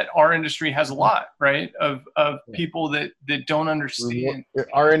of set. Our industry has a lot, right, of people that don't understand.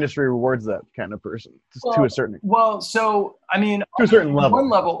 Our industry rewards that kind of person to a certain extent. Well, so I mean, to a certain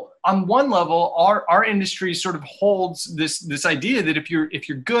level. On one level, our industry sort of holds this idea that if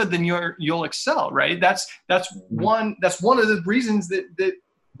you're good, then you'll excel, right? That's one of the reasons that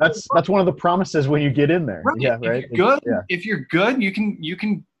that's one of the promises when you get in there. Right. Yeah, right. If you're good, you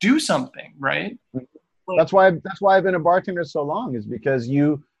can do something, right? That's why I've been a bartender so long, is because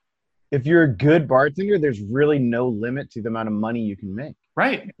if you're a good bartender, there's really no limit to the amount of money you can make.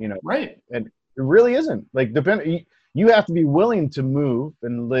 Right. You know, right. And it really isn't. Like, you have to be willing to move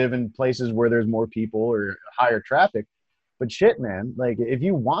and live in places where there's more people or higher traffic. But shit, man, like if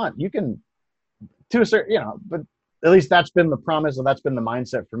you want, you can, to a certain, you know, but at least that's been the promise, and that's been the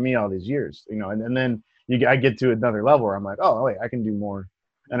mindset for me all these years, you know, and then I get to another level where I'm like, oh wait, I can do more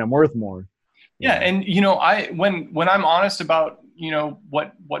and I'm worth more. Yeah. And, you know, when I'm honest about, you know,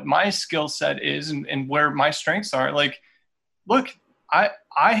 what my skill set is and where my strengths are, like, look,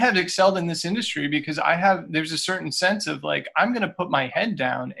 I have excelled in this industry because there's a certain sense of like, I'm going to put my head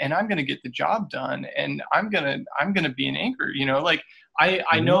down and I'm going to get the job done, and I'm going to be an anchor, you know, like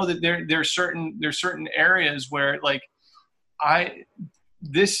I know that there's certain areas where like I've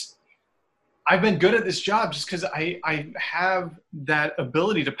been good at this job just because I have that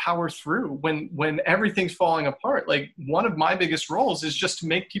ability to power through when everything's falling apart. Like one of my biggest roles is just to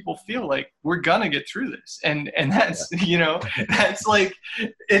make people feel like we're gonna get through this, and that's you know, that's like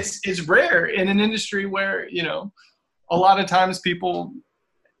it's rare in an industry where, you know, a lot of times people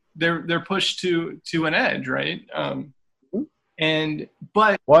they're pushed to an edge, right?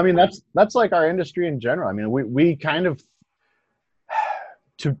 But well, I mean that's like our industry in general. I mean we kind of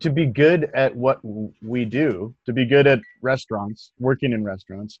to be good at what we do, to be good at restaurants, working in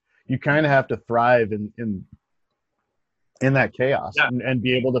restaurants, you kind of have to thrive in that chaos, and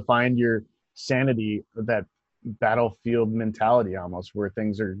be able to find your sanity, that battlefield mentality almost, where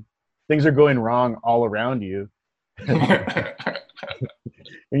things are going wrong all around you.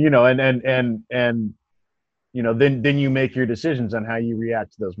 You know, and you know, then you make your decisions on how you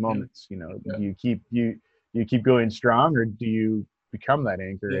react to those moments. You know, you keep going strong, or do you become that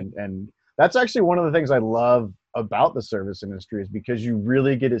anchor? And that's actually one of the things I love about the service industry, is because you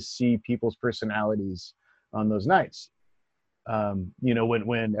really get to see people's personalities on those nights. You know,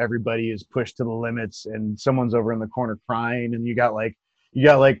 when everybody is pushed to the limits and someone's over in the corner crying, and you got like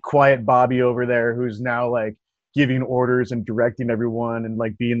quiet Bobby over there who's now like giving orders and directing everyone and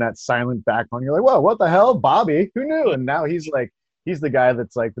like being that silent backbone. You're like, whoa, what the hell, Bobby? Who knew? And now he's the guy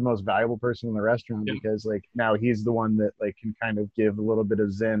that's like the most valuable person in the restaurant, because like now he's the one that like can kind of give a little bit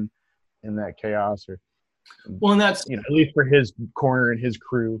of zen in that chaos, or well, and that's, you know, at least for his corner and his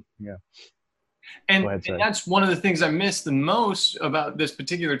crew. Yeah. And that's one of the things I miss the most about this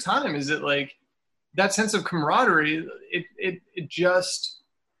particular time, is that like that sense of camaraderie, it just,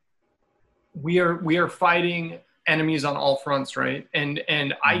 we are fighting enemies on all fronts. Right. And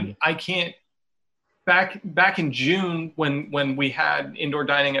I can't, back in June when we had indoor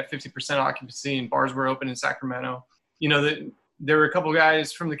dining at 50% occupancy and bars were open in Sacramento, you know, that there were a couple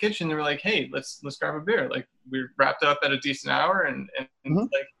guys from the kitchen that were like, hey, let's grab a beer. Like we wrapped up at a decent hour, and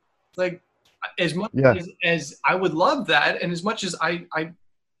like as much as I would love that, and as much as I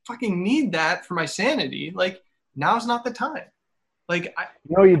fucking need that for my sanity, like now's not the time. Like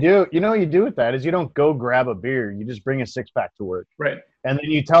you know what you do with that is you don't go grab a beer, you just bring a 6-pack to work. Right. And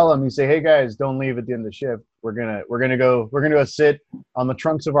then you tell them, you say, hey guys, don't leave at the end of the shift. We're gonna go sit on the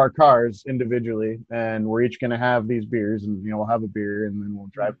trunks of our cars individually, and we're each gonna have these beers, and you know, we'll have a beer, and then we'll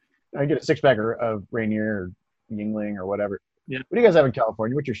drive. I get a 6-pack of Rainier or Yingling or whatever. Yeah. What do you guys have in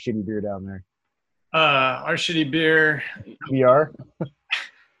California? What's your shitty beer down there? Our shitty beer. VR?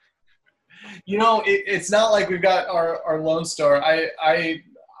 It's not like we've got our Lone Star. I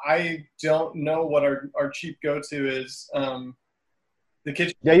don't know what our cheap go-to is. The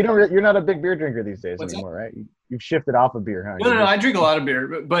kitchen. Yeah, you're not a big beer drinker these days What's anymore, right? You've shifted off of beer, huh? No. I drink a lot of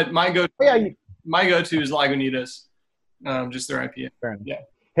beer, but my go Yeah, to is Lagunitas, just their IPA. fair enough. Yeah.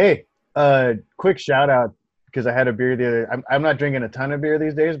 Hey, quick shout out because I had a beer the other. I'm not drinking a ton of beer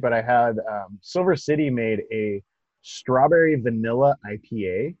these days, but I had Silver City made a strawberry vanilla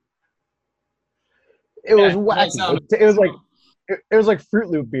IPA. It was wacky. It was like Fruit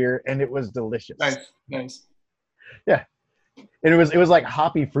Loop beer, and it was delicious. Nice. Yeah, and it was like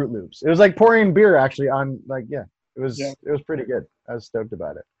hoppy Fruit Loops. It was like pouring beer actually on it was pretty good. I was stoked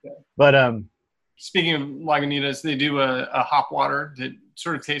about it. Yeah. But Speaking of Lagunitas, they do a hop water that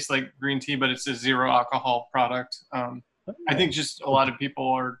sort of tastes like green tea, but it's a zero alcohol product. I think just a lot of people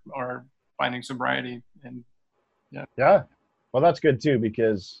are finding sobriety, and yeah, well, that's good too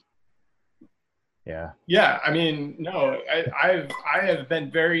because yeah. I mean, no, I have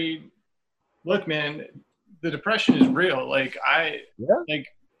been very. Look, man, the depression is real. Like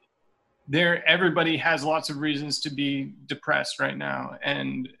everybody has lots of reasons to be depressed right now,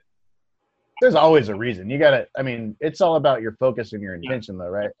 and there's always a reason. It's all about your focus and your intention though,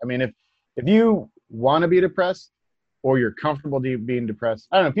 right? I mean, if you want to be depressed or you're comfortable being depressed,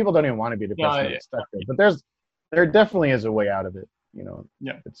 I don't know, people don't even want to be depressed. But there definitely is a way out of it,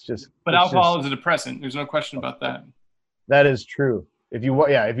 Yeah. But alcohol is a depressant. There's no question about that. That is true. If you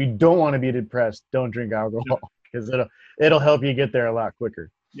don't want to be depressed, don't drink alcohol because it'll help you get there a lot quicker.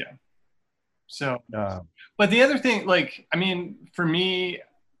 Yeah. So, but the other thing, for me,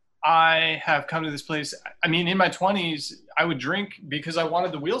 I have come to this place. I mean, in my 20s, I would drink because I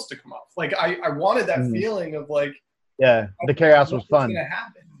wanted the wheels to come off. Like I wanted that feeling of like, the chaos was fun. What's going to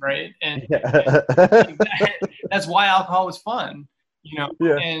happen, right? And that's why alcohol was fun, Yeah.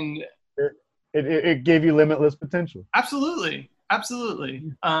 And it gave you limitless potential. Absolutely.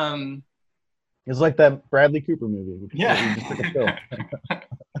 It's like that Bradley Cooper movie. Yeah.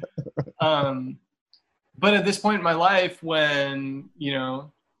 But at this point in my life, when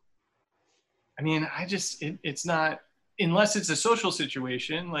it's not, unless it's a social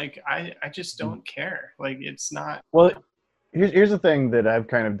situation, like I just don't care. Like it's not. Well, here's the thing that I've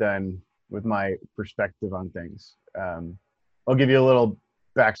kind of done with my perspective on things. I'll give you a little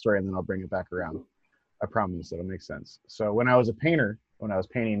backstory and then I'll bring it back around. I promise it'll make sense. So when I was painting,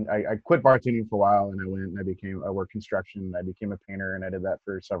 I quit bartending for a while and I worked construction and I became a painter and I did that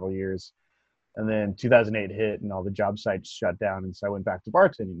for several years. And then 2008 hit and all the job sites shut down. And so I went back to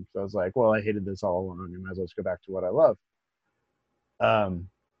bartending. So I was like, well, I hated this all along. I might as well just go back to what I love. But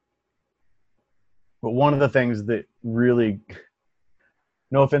one of the things that really,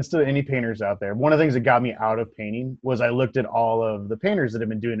 no offense to any painters out there, one of the things that got me out of painting was I looked at all of the painters that have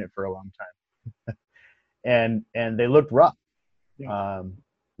been doing it for a long time. and they looked rough. Yeah.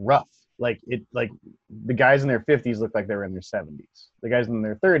 Rough. Like the guys in their 50s looked like they were in their 70s. The guys in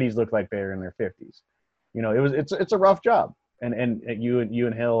their 30s looked like they were in their 50s. It's a rough job, and you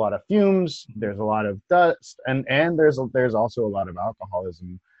inhale a lot of fumes. There's a lot of dust, and there's also a lot of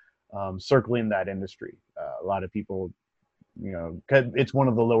alcoholism circling that industry. A lot of people, 'cause it's one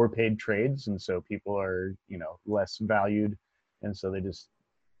of the lower paid trades, and so people are less valued, and so they just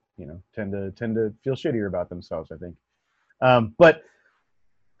tend to feel shittier about themselves, I think. But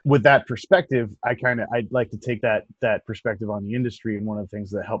with that perspective, I'd like to take that perspective on the industry. And one of the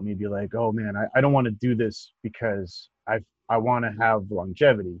things that helped me be like, oh man, I don't want to do this because I want to have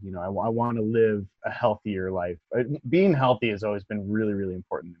longevity. I want to live a healthier life. Being healthy has always been really, really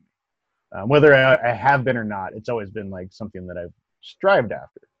important to me. Whether I have been or not, it's always been like something that I've strived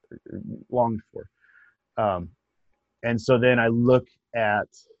after, or longed for. And so then I look at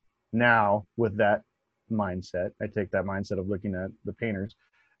now with that mindset, I take that mindset of looking at the painters,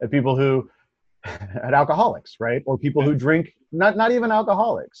 at people who, at alcoholics, right? Or people who drink, not even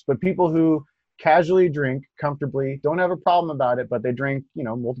alcoholics, but people who casually drink comfortably, don't have a problem about it, but they drink,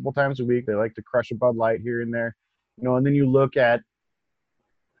 multiple times a week. They like to crush a Bud Light here and there, and then you look at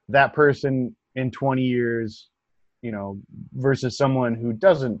that person in 20 years, versus someone who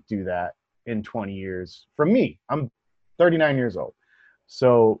doesn't do that in 20 years. From me, I'm 39 years old.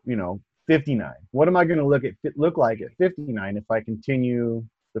 So, 59. What am I going to look like at 59 if I continue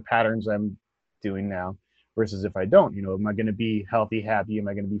the patterns I'm doing now versus if I don't? Am I going to be healthy, happy? Am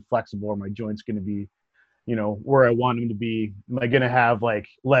I going to be flexible? Are my joints going to be, where I want them to be? Am I going to have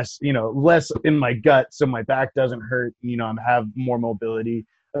less in my gut so my back doesn't hurt? I have more mobility.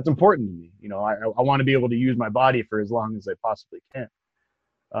 that's important to me. You know, I want to be able to use my body for as long as I possibly can.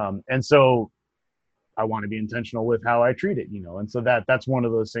 And so I want to be intentional with how I treat it, you know. And so that's one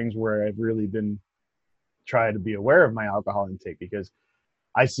of those things where I've really been trying to be aware of my alcohol intake, because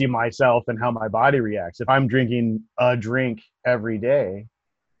I see myself and how my body reacts. If I'm drinking a drink every day,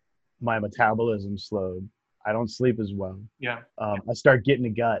 my metabolism slowed. I don't sleep as well. Yeah. I start getting a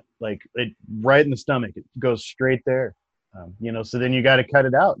gut, like it right in the stomach. It goes straight there. You know, so then you got to cut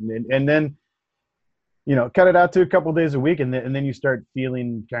it out, and then, you know, cut it out to a couple days a week, and then you start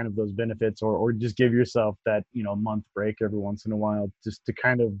feeling kind of those benefits, or just give yourself that, you know, month break every once in a while, just to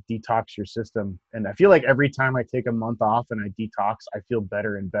kind of detox your system. And I feel like every time I take a month off and I detox, I feel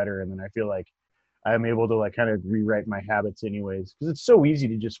better and better, and then I feel like I'm able to like kind of rewrite my habits anyways, because it's so easy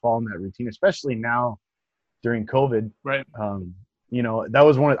to just fall in that routine, especially now during COVID. Right. You know, that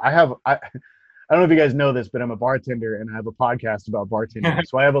was one of, I don't know if you guys know this, but I'm a bartender and I have a podcast about bartending.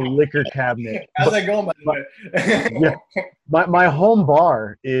 So I have a liquor cabinet. How's that going, by the way? Yeah, my home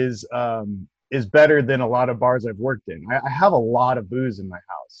bar is better than a lot of bars I've worked in. I have a lot of booze in my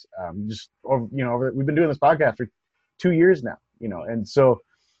house. We've been doing this podcast for 2 years now, you know, and so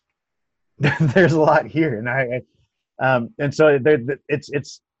there's a lot here, and so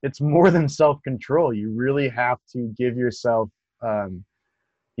it's more than self-control. You really have to give yourself,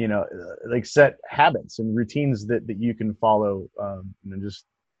 like set habits and routines that you can follow, and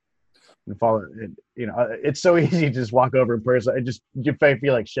follow it. You know, it's so easy to just walk over and person. If I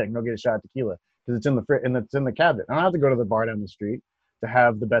feel like shit, go get a shot of tequila because it's in the cabinet. I don't have to go to the bar down the street to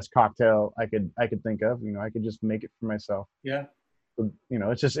have the best cocktail I could think of. You know, I could just make it for myself. Yeah. You know,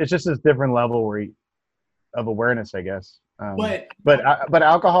 it's just this different level of awareness, I guess. But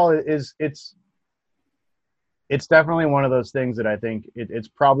alcohol it's definitely one of those things that I think it's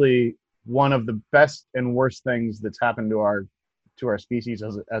probably one of the best and worst things that's happened to our species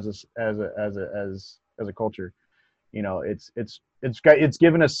as a culture. You know, it's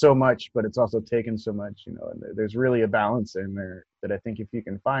given us so much, but it's also taken so much. You know, and there's really a balance in there that I think if you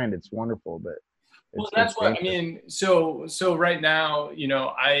can find, it's wonderful. But well, that's what I mean. So right now, you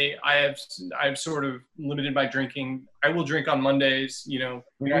know, I've sort of limited my drinking. I will drink on Mondays. You know,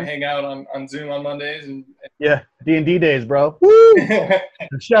 I hang out on Zoom on Mondays and yeah, D&D days, bro. Woo!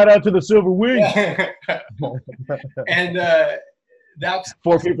 Shout out to the Silver Wing. And that's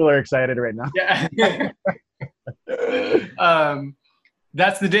 4 people are excited right now. Yeah.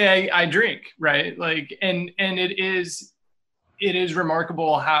 That's the day I drink, right? Like, and it is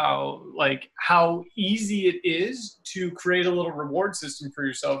remarkable how easy it is to create a little reward system for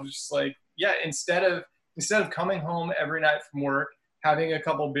yourself. Just like, yeah, instead of coming home every night from work, having a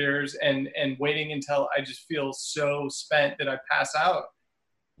couple beers and waiting until I just feel so spent that I pass out.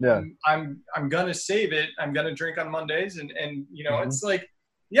 Yeah. I'm gonna save it. I'm gonna drink on Mondays and you know, it's like,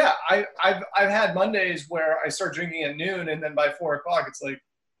 yeah, I've had Mondays where I start drinking at noon and then by 4:00 it's like,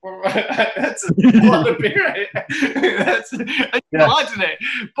 that's a lot of beer. That's a lot today.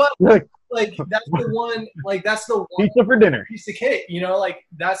 But like that's the one pizza for dinner, piece of cake. You know, like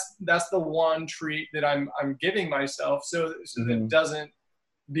that's the one treat that I'm giving myself, so that it doesn't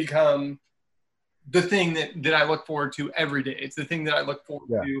become the thing that I look forward to every day. It's the thing that I look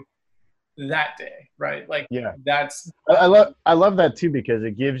forward to that day, right? Like that's I love that too, because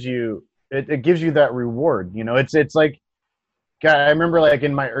it gives you that reward. You know, it's like, God, I remember like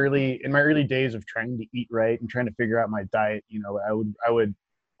in my early days of trying to eat right and trying to figure out my diet, you know,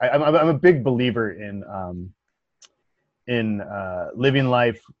 I'm a big believer in living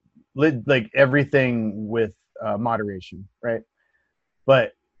life, like everything with moderation, right?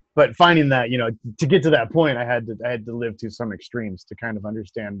 But finding that, you know, to get to that point, I had to live to some extremes to kind of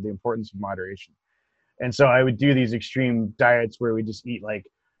understand the importance of moderation. And so I would do these extreme diets where we just eat like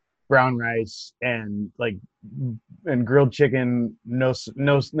brown rice and grilled chicken, no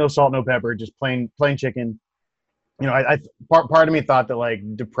salt, no pepper, just plain chicken. You know, I part of me thought that like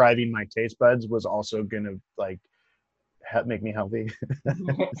depriving my taste buds was also gonna like make me healthy.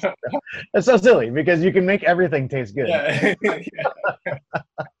 It's so silly because you can make everything taste good. Yeah.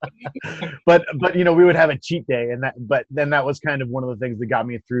 but you know, we would have a cheat day, but then that was kind of one of the things that got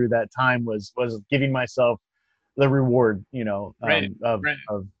me through that time was giving myself the reward, you know, of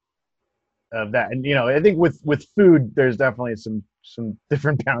that. And you know, I think with food there's definitely some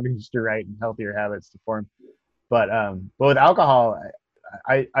different boundaries to right and healthier habits to form, but with alcohol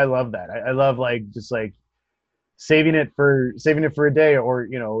I love that. I love like just like saving it for a day, or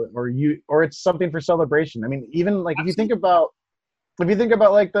you know, or it's something for celebration. I mean, even like if you think about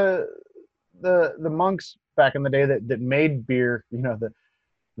like the monks back in the day that made beer, you know,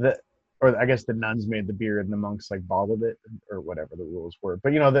 or I guess the nuns made the beer and the monks like bottled it or whatever the rules were.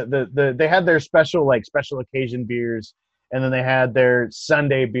 But you know, the they had their special occasion beers, and then they had their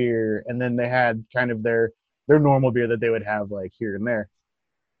Sunday beer, and then they had kind of their normal beer that they would have like here and there.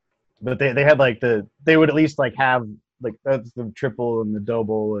 But they had like they would at least like have like that's the triple and the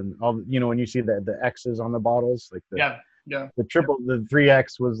double and all, you know, when you see the X's on the bottles, like the triple, the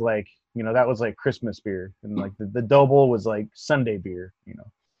 3X was like, you know, that was like Christmas beer, and like the double was like Sunday beer, you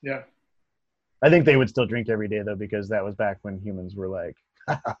know. Yeah. I think they would still drink every day though, because that was back when humans were like,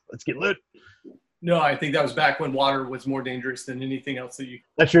 let's get lit. No, I think that was back when water was more dangerous than anything else that you.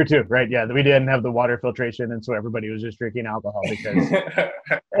 That's true too, right? Yeah, we didn't have the water filtration, and so everybody was just drinking alcohol because,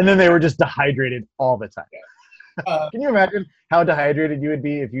 and then they were just dehydrated all the time. Can you imagine how dehydrated you would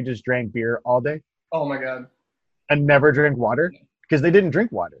be if you just drank beer all day? Oh my God. And never drink water? Because they didn't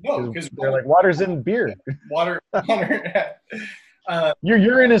drink water. No, because they're like, water's in beer. Water. Your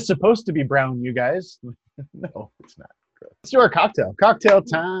urine is supposed to be brown, you guys. No, it's not. Let's do our cocktail. Cocktail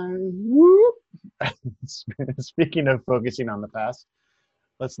time. Whoop. Speaking of focusing on the past,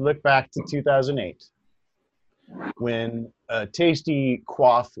 let's look back to 2008 when a tasty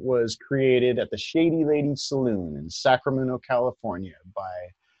quaff was created at the Shady Lady Saloon in Sacramento, California by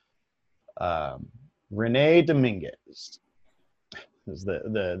Renee Dominguez. Is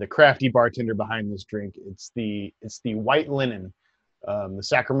the crafty bartender behind this drink. It's the White Linen, the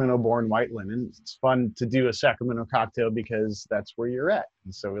Sacramento-born White Linen. It's fun to do a Sacramento cocktail because that's where you're at,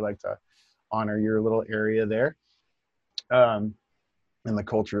 and so we like to honor your little area there, and the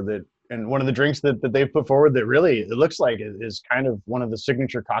culture that. And one of the drinks that they've put forward that really it looks like is kind of one of the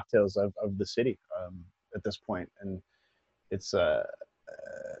signature cocktails of the city at this point, and it's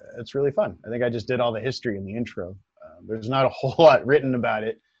really fun. I think I just did all the history in the intro. There's not a whole lot written about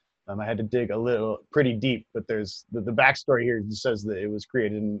it. I had to dig pretty deep, but there's the backstory here says that it was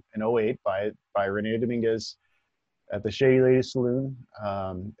created in 2008 by Renee Dominguez at the Shady Lady Saloon.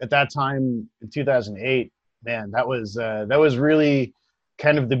 At that time in 2008, man, that was really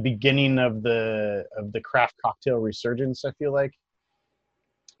kind of the beginning of the craft cocktail resurgence, I feel like.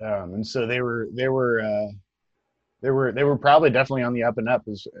 And so they were probably definitely on the up and up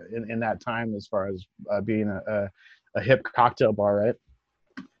as in that time as far as being a hip cocktail bar, right?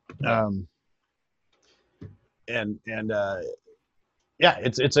 Yeah,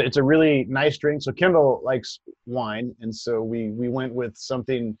 it's a really nice drink. So Kendall likes wine, and so we went with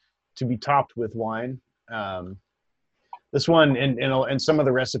something to be topped with wine. This one in some of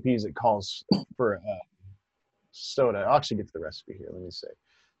the recipes it calls for soda. I'll actually get to the recipe here. Let me say.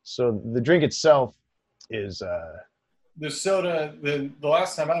 So the drink itself is the soda. The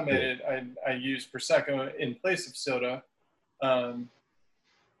last time I made it, I used Prosecco in place of soda,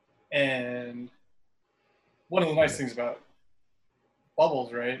 and one of the nice things about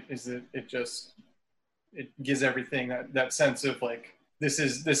bubbles, right, is that it gives everything that sense of like this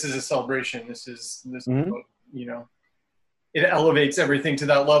is a celebration. This is what, you know. It elevates everything to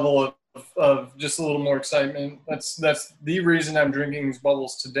that level of just a little more excitement. That's the reason I'm drinking these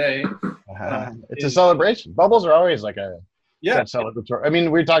bubbles today. It's a celebration. Bubbles are always like a celebratory. I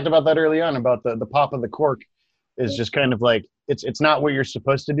mean, we talked about that early on about the pop of the cork is just kind of like it's not what you're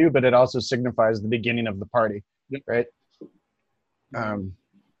supposed to do, but it also signifies the beginning of the party, right?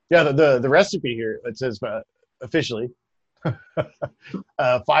 The recipe here, it says officially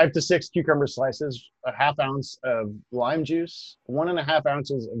 5 to 6 cucumber slices, a half ounce of lime juice, 1.5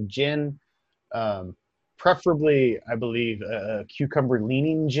 ounces of gin, preferably, I believe, a cucumber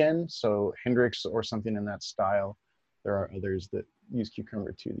leaning gin, so Hendrick's or something in that style. There are others that use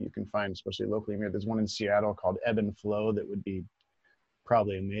cucumber too that you can find, especially locally here. There's one in Seattle called Ebb and Flow that would be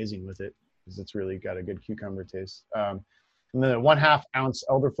probably amazing with it because it's really got a good cucumber taste. And then a 1/2 ounce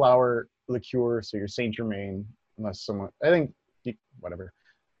elderflower liqueur, so your Saint Germain, unless someone, I think, whatever.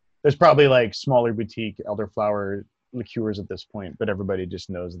 There's probably like smaller boutique elderflower liqueurs at this point, but everybody just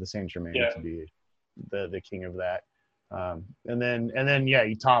knows the Saint Germain to be the king of that. And then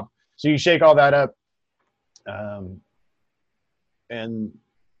you top. So you shake all that up, or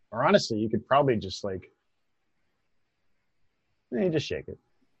honestly, you could probably just you just shake it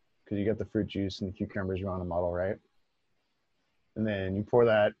because you got the fruit juice and the cucumbers are on a model, right? And then you pour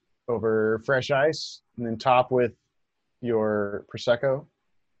that over fresh ice, and then top with your Prosecco.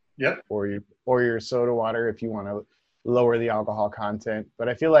 Yep. Or your soda water if you want to lower the alcohol content. But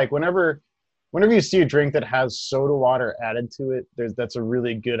I feel like whenever you see a drink that has soda water added to it, that's a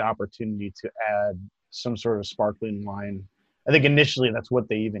really good opportunity to add some sort of sparkling wine. I think initially that's what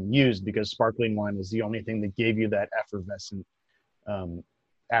they even used because sparkling wine was the only thing that gave you that effervescent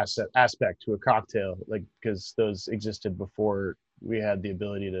aspect to a cocktail, like because those existed before we had the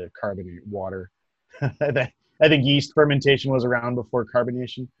ability to carbonate water. I think yeast fermentation was around before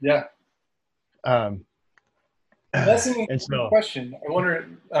carbonation. Yeah. Um, That's an and interesting so question. I wonder,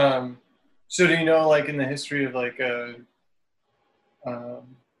 so do you know, like in the history of like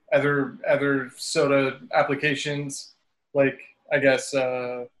other soda applications, like I guess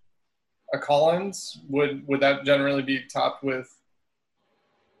a Collins, would that generally be topped with?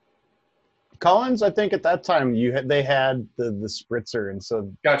 Collins, I think at that time they had the spritzer, and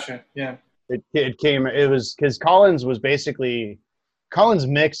so Gotcha. Yeah. it was because Collins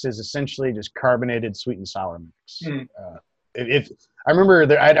mix is essentially just carbonated sweet and sour mix. Mm. If I remember,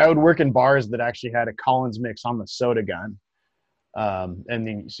 I would work in bars that actually had a Collins mix on the soda gun, and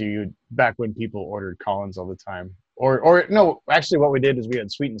then so you back when people ordered Collins all the time, or no, actually what we did is we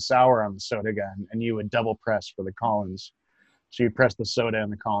had sweet and sour on the soda gun, and you would double press for the Collins. So you press the soda and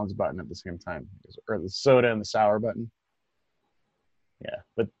the Collins button at the same time, or the soda and the sour button. Yeah,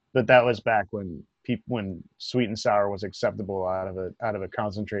 but that was back when sweet and sour was acceptable out of a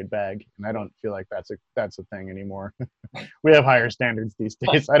concentrate bag, and I don't feel like that's a thing anymore. We have higher standards these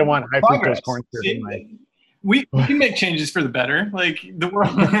days. I don't want high fructose corn syrup in my. We can make changes for the better. Like the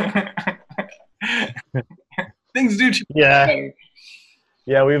world, things do change. Yeah,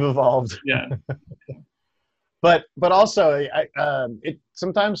 yeah, we've evolved. Yeah. But also,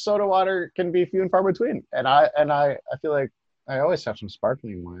 sometimes soda water can be few and far between, and I feel like I always have some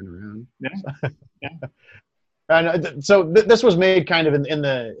sparkling wine around. Yeah. Yeah. And so this was made kind of in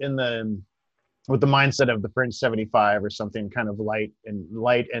the with the mindset of the French 75 or something, kind of light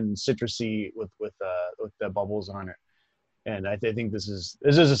and citrusy with the bubbles on it. And I think this is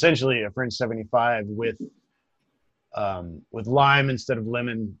essentially a French 75 with lime instead of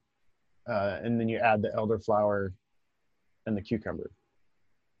lemon. And then you add the elderflower and the cucumber.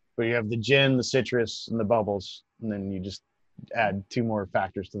 But you have the gin, the citrus, and the bubbles, and then you just add 2 more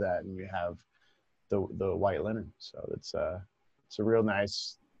factors to that, and you have the white linen. So it's a real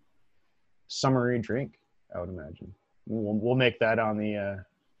nice summery drink, I would imagine. We'll make that on the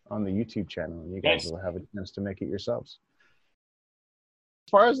YouTube channel, and you guys will have a chance to make it yourselves.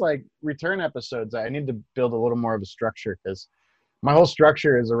 As far as like return episodes, I need to build a little more of a structure, because my whole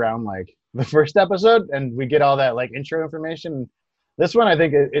structure is around like the first episode, and we get all that like intro information. This one, I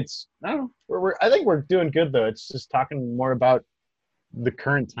think it's I don't know. I think we're doing good though. It's just talking more about the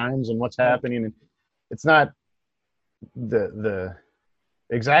current times and what's happening. And it's not the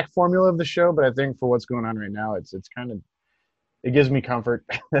exact formula of the show, but I think for what's going on right now, it's kind of, it gives me comfort.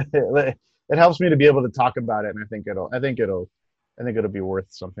 It helps me to be able to talk about it, and I think it'll be worth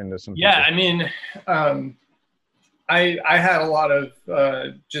something to some people. Yeah, I mean, I had a lot of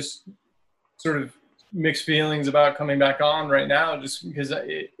just sort of mixed feelings about coming back on right now, just because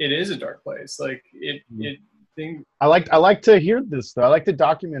it is a dark place. Like I like to hear this though. I like to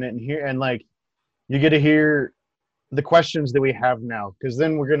document it and hear, and like you get to hear the questions that we have now, because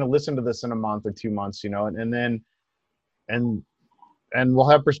then we're going to listen to this in a month or 2 months, and then we'll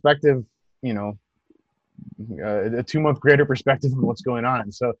have perspective, a 2 month greater perspective on what's going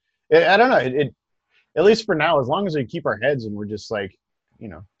on. So I don't know. It at least for now, as long as we keep our heads and we're just like,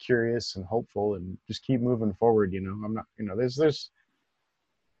 curious and hopeful and just keep moving forward, I'm not, there's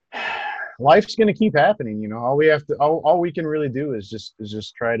life's going to keep happening. All we can really do is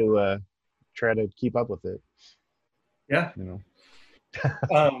just try to keep up with it. Yeah.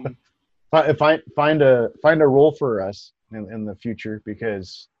 Find a role for us in the future,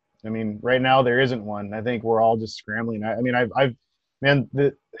 because I mean, right now there isn't one. I think we're all just scrambling.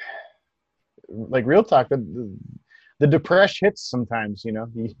 Like real talk, the depression hits sometimes.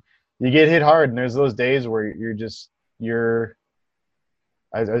 You get hit hard, and there's those days where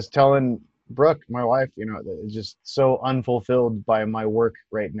I was telling Brooke, my wife, it's just so unfulfilled by my work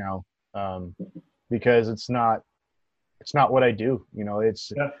right now, because it's not what I do.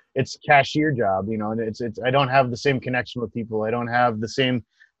 It's cashier job, and it's I don't have the same connection with people. I don't have the same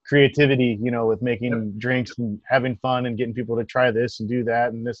creativity, with making drinks and having fun and getting people to try this and do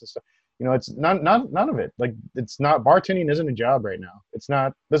that and this and stuff. It's none of it. Like, it's not, bartending isn't a job right now. It's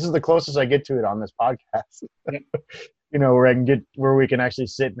not. This is the closest I get to it on this podcast. where we can actually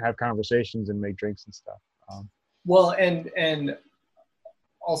sit and have conversations and make drinks and stuff. Well, and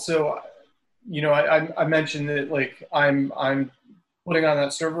also, I mentioned that, like, I'm putting on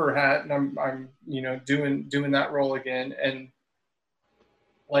that server hat, and I'm doing that role again, and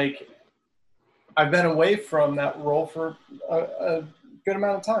like I've been away from that role for a good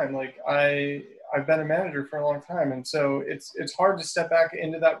amount of time. Like I've been a manager for a long time, and so it's hard to step back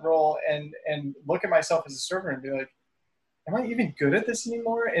into that role and look at myself as a server and be like, am I even good at this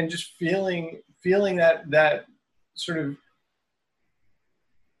anymore? And just feeling that sort of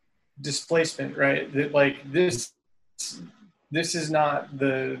displacement, right? That like this is not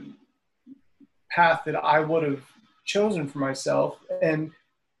the path that I would have chosen for myself. And,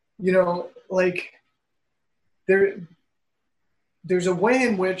 you know, like there's a way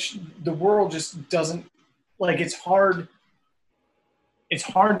in which the world just doesn't, like, it's hard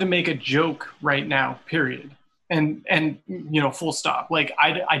to make a joke right now, period. And you know, full stop. Like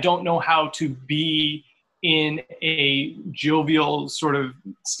I don't know how to be in a jovial sort of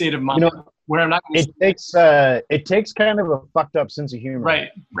state of mind, where I'm not it takes kind of a fucked up sense of humor.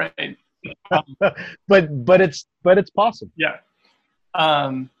 Right. but it's possible. Yeah.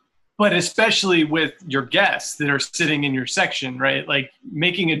 But especially with your guests that are sitting in your section, right? Like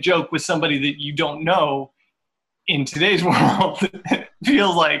making a joke with somebody that you don't know in today's world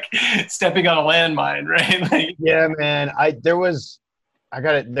feels like stepping on a landmine, right? Like, yeah, man. There was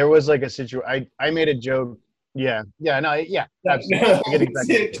like a situation. I made a joke. Yeah. Absolutely.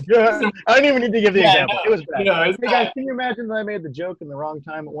 I don't even need to give the example. No, it was bad. No, hey guys, can you imagine that I made the joke in the wrong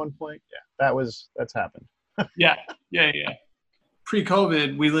time at one point? Yeah, that's happened. Yeah.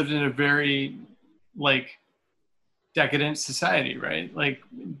 Pre-COVID, we lived in a very like decadent society, right? Like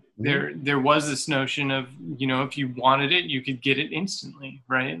there was this notion of, you know, if you wanted it, you could get it instantly,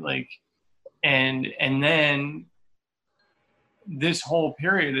 right? Like, and then this whole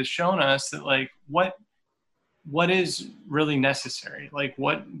period has shown us that like what is really necessary? Like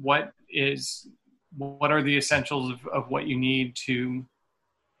what are the essentials of what you need to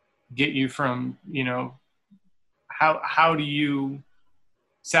get you from, you know, how do you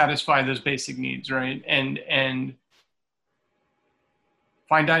satisfy those basic needs, right? And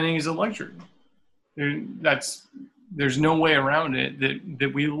fine dining is a luxury. There's no way around it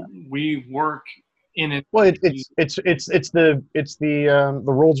that we work in it. Well, it's the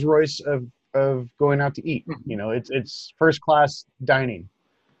Rolls Royce of going out to eat. You know, it's first class dining.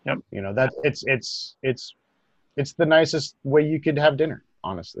 Yep. You know, that it's the nicest way you could have dinner,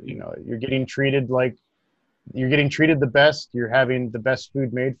 honestly. You know, you're getting treated the best. You're having the best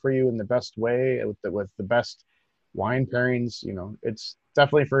food made for you in the best way with the best wine pairings. You know, it's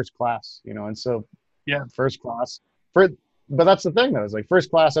definitely first class. You know, and so first class but that's the thing though, is like first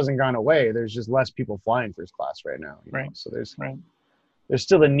class hasn't gone away. There's just less people flying first class right now. You know? So there's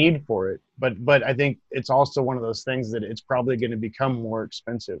still a need for it, but I think it's also one of those things that it's probably going to become more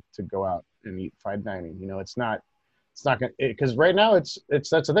expensive to go out and eat fine dining. You know, it's not going to, because right now that's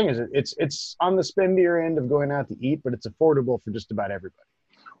the thing, is it's on the spendier end of going out to eat, but it's affordable for just about everybody.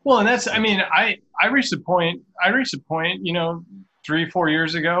 Well, and that's, I mean, I reached a point, you know, 3-4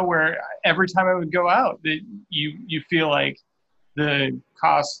 years ago where every time I would go out, that you feel like the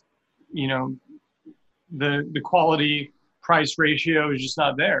cost, you know, the quality price ratio is just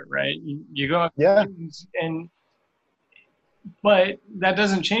not there, right? You go out but that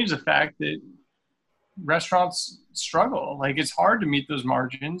doesn't change the fact that restaurants struggle. Like it's hard to meet those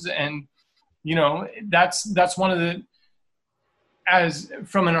margins, and you know, that's one of the, as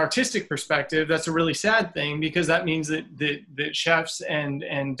from an artistic perspective, that's a really sad thing, because that means that chefs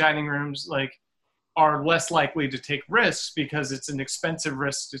and dining rooms like are less likely to take risks because it's an expensive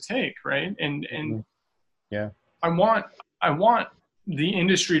risk to take, right? And I want the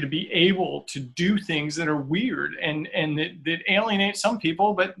industry to be able to do things that are weird and that alienate some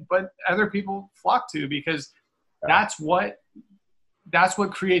people, but other people flock to, because that's what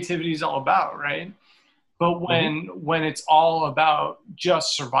creativity is all about, right? But when it's all about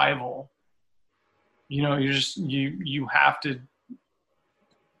just survival, you know, you have to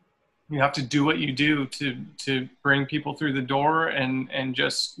do what you do to bring people through the door and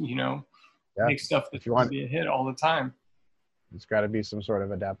just, you know, make stuff that's going to be a hit all the time. It's got to be some sort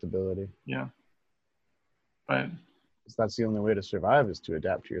of adaptability. Yeah. But that's the only way to survive, is to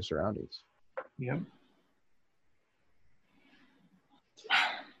adapt to your surroundings. Yep.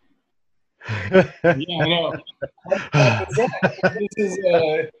 Yeah, I know.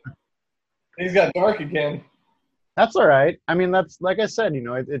 Things got dark again. That's all right. I mean, that's, like I said, you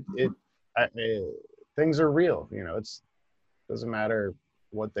know, things are real. You know, doesn't matter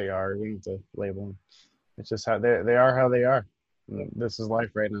what they are. We need to label them. It's just how they are, how they are. This is life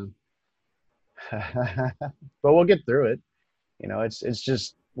right now. But we'll get through it. You know, it's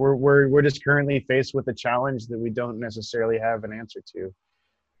just we're just currently faced with a challenge that we don't necessarily have an answer to.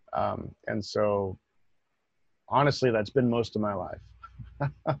 And so honestly, that's been most of my life.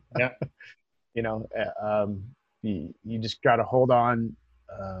 Yeah. You know, you just got to hold on,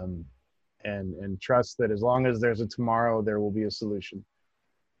 and trust that as long as there's a tomorrow, there will be a solution.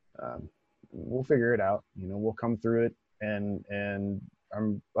 We'll figure it out. You know, we'll come through it. And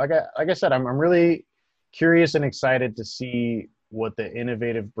I'm like I said, I'm really curious and excited to see what the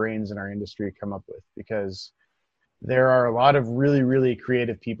innovative brains in our industry come up with, because there are a lot of really, really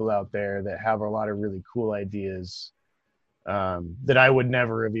creative people out there that have a lot of really cool ideas that I would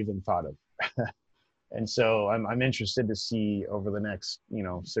never have even thought of. And so I'm interested to see over the next,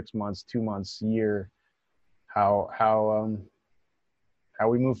 6 months, 2 months, year, how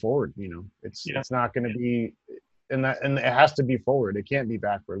we move forward. It's not going to be, and it has to be forward. It can't be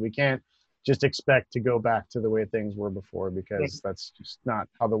backward. We can't just expect to go back to the way things were before, because that's just not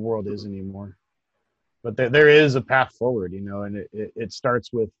how the world is anymore. But there is a path forward, and it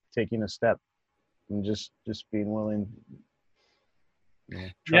starts with taking a step and just being willing,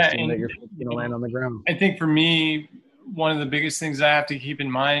 trusting that you're going to land on the ground. I think for me, one of the biggest things I have to keep in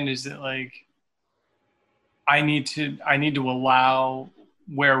mind is that, like, I need to allow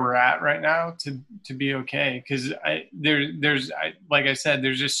where we're at right now to be okay, because like I said,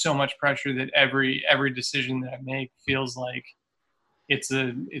 there's just so much pressure that every decision that I make feels like it's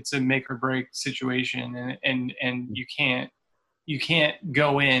a make or break situation, and you can't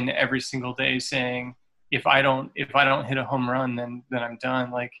go in every single day saying, if I don't hit a home run, then I'm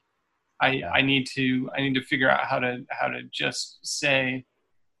done. Like, I need to figure out how to just say,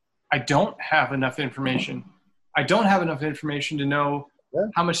 I don't have enough information. I don't have enough information to know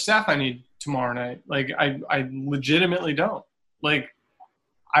how much staff I need tomorrow night. Like, I legitimately don't. Like,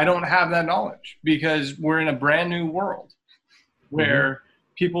 I don't have that knowledge, because we're in a brand new world where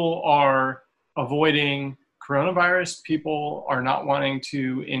people are avoiding coronavirus. People are not wanting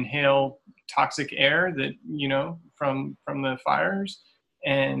to inhale toxic air that, from the fires.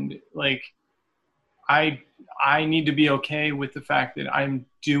 And, like, I need to be okay with the fact that I'm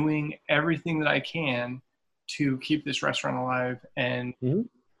doing everything that I can to keep this restaurant alive. And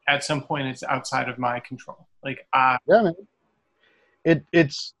at some point it's outside of my control. Like, man.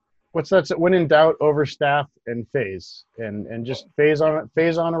 It's what's that? When in doubt, overstaff and phase, and just phase on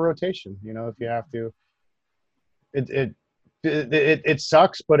a rotation. If you have to, it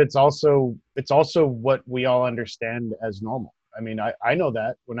sucks, but it's also what we all understand as normal. I mean, I know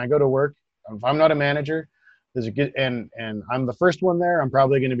that when I go to work, if I'm not a manager, there's a good, and I'm the first one there, I'm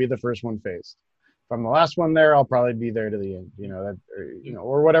probably going to be the first one phased. If I'm the last one there, I'll probably be there to the end,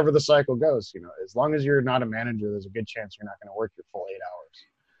 or whatever the cycle goes. As long as you're not a manager, there's a good chance you're not going to work your full 8 hours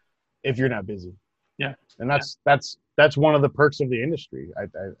if you're not busy. Yeah. And that's one of the perks of the industry.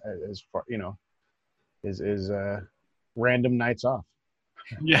 As far, is random nights off.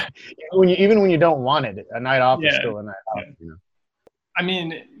 Yeah. Even when you don't want it, a night off is still a night off. I mean,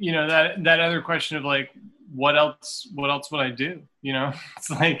 that other question of, like, what else would I do? It's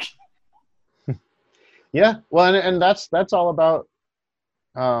like, yeah, well, and that's all about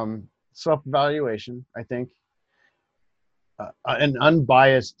self-evaluation, I think, an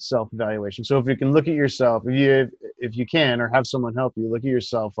unbiased self-evaluation. So if you can look at yourself, if you can, or have someone help you, look at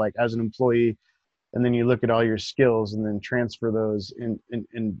yourself like as an employee, and then you look at all your skills and then transfer those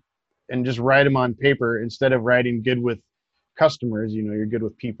and just write them on paper instead of writing good with customers. You're good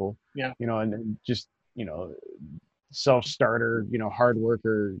with people. Yeah. And just self-starter, hard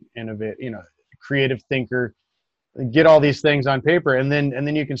worker, innovate, creative thinker, get all these things on paper, and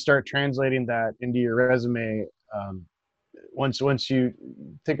then you can start translating that into your resume. Once you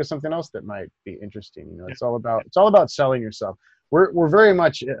think of something else that might be interesting, it's all about selling yourself. We're very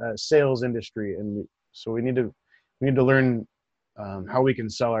much a sales industry, and so we need to learn how we can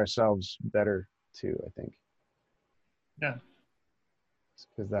sell ourselves better too, I think. Yeah.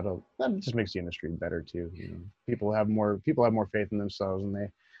 Because that just makes the industry better too. People have more faith in themselves, and they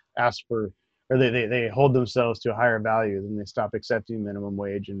ask for, or they hold themselves to a higher value. Then they stop accepting minimum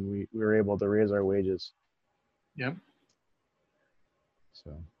wage, and we were able to raise our wages. Yep.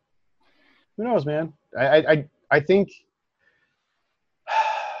 So who knows, man? I think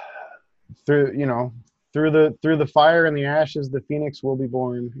through the fire and the ashes, the phoenix will be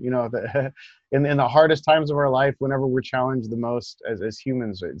born. In the hardest times of our life, whenever we're challenged the most as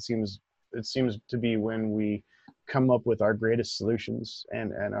humans, it seems to be when we come up with our greatest solutions,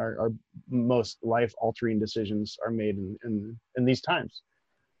 and our most life-altering decisions are made in these times.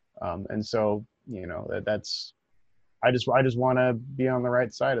 And so that's, I just want to be on the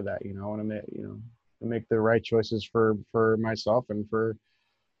right side of that. I want to make the right choices for myself and for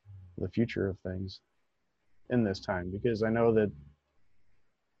the future of things in this time, because I know that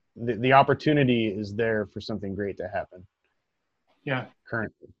the opportunity is there for something great to happen. Yeah.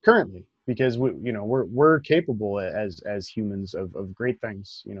 Currently, because we're capable as humans of great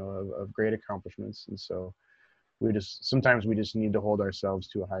things, of great accomplishments, and so sometimes we just need to hold ourselves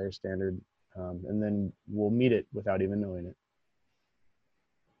to a higher standard, and then we'll meet it without even knowing it.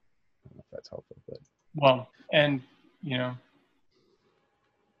 I don't know if that's helpful, but well, and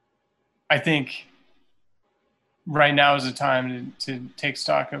I think right now is a time to take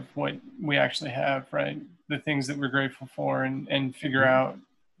stock of what we actually have, right? The things that we're grateful for, and figure out,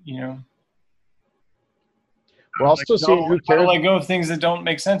 We're also seeing who how to cares. let go of things that don't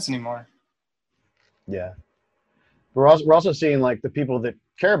make sense anymore. Yeah. We're also seeing like the people that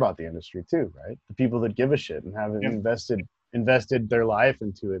care about the industry too, right? The people that give a shit and have invested their life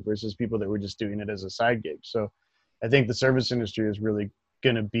into it versus people that were just doing it as a side gig. So I think the service industry is really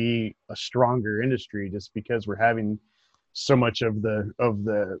going to be a stronger industry just because we're having so much of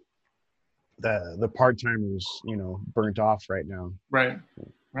the part-timers, burnt off right now. Right.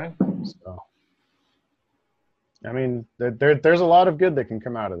 So I mean, there's a lot of good that can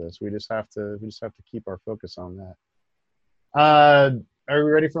come out of this. We just have to keep our focus on that. Are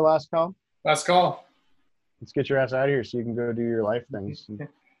we ready for last call? Last call. Let's get your ass out of here so you can go do your life things.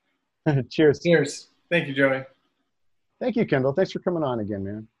 Cheers. Cheers. Thank you, Joey. Thank you, Kendall. Thanks for coming on again,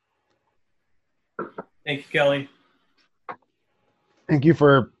 man. Thank you, Kelly. Thank you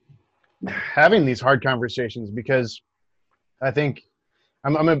for having these hard conversations, because I think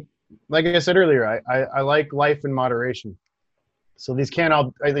like I said earlier, I like life in moderation. So these can't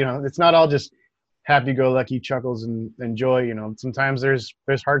all, it's not all just happy-go-lucky chuckles and joy. Sometimes there's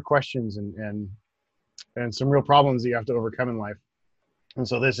hard questions and some real problems that you have to overcome in life. And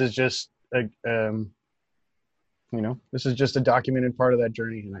so this is just this is just a documented part of that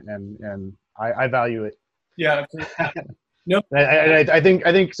journey, and I value it. Yeah. No. I think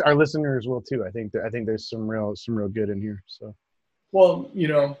our listeners will too. I think there's some real good in here. So. Well,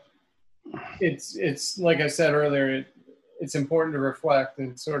 it's like I said earlier, it's important to reflect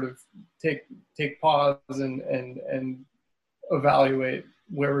and sort of take pause and evaluate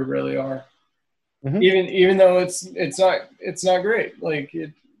where we really are. Mm-hmm. Even though it's not great. Like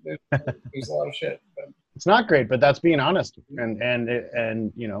there's a lot of shit. But. It's not great, but that's being honest.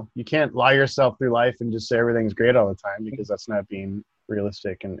 And you can't lie yourself through life and just say everything's great all the time, because that's not being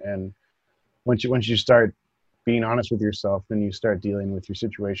realistic. And once you start being honest with yourself, then you start dealing with your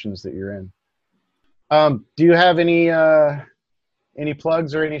situations that you're in. Do you have any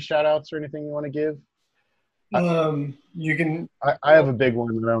plugs or any shout outs or anything you want to give? You can. I have a big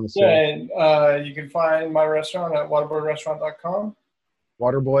one that I want to say. Yeah, you can find my restaurant at waterboyrestaurant.com.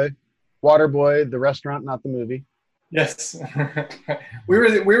 Waterboy, the restaurant, not the movie. Yes, we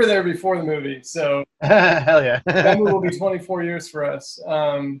were there before the movie, so hell yeah. That movie will be 24 years for us.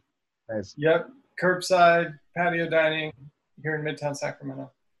 Nice. Yep, curbside patio dining here in Midtown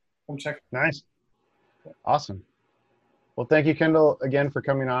Sacramento. Come check. Nice. Awesome. Well, thank you, Kendall, again for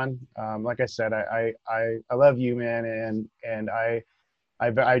coming on. Like I said, I love you, man, and I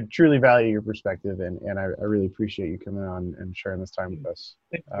truly value your perspective, and I really appreciate you coming on and sharing this time with us.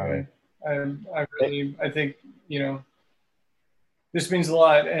 Thank you. I think this means a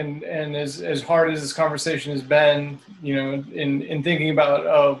lot, and as hard as this conversation has been, in thinking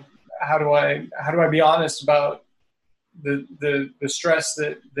about how do I be honest about the stress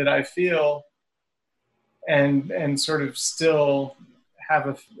that I feel, and sort of still have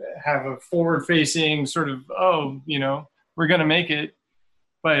a forward facing sort of we're gonna make it,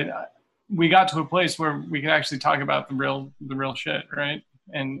 but we got to a place where we could actually talk about the real shit, right?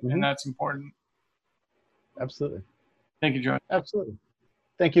 And that's important. Absolutely. Thank you, Joy. Absolutely.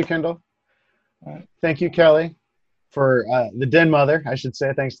 Thank you, Kendall. All right. Thank you, Kelly, for the den mother, I should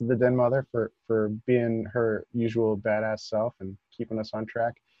say. Thanks to the den mother for being her usual badass self and keeping us on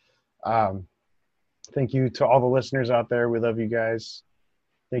track. Thank you to all the listeners out there. We love you guys.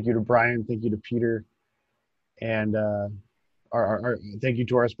 Thank you to Brian. Thank you to Peter. And our thank you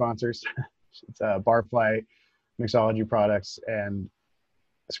to our sponsors. It's Barfly Mixology Products and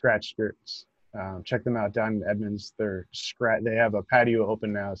Scratch Spirits. Check them out down in Edmonds. They have a patio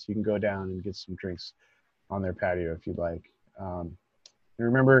open now, so you can go down and get some drinks on their patio if you'd like. And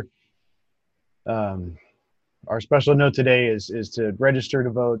remember, our special note today is to register to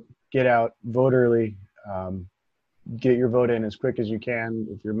vote. Get out, vote early, get your vote in as quick as you can,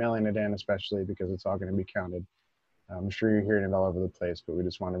 if you're mailing it in, especially, because it's all going to be counted. I'm sure you're hearing it all over the place, but we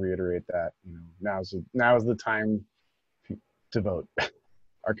just want to reiterate that now is the time to vote.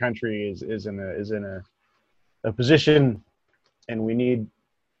 Our country is in a position, and we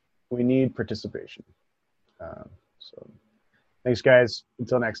need participation. So thanks, guys.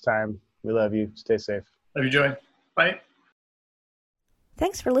 Until next time, we love you. Stay safe. Love you, Joy. Bye.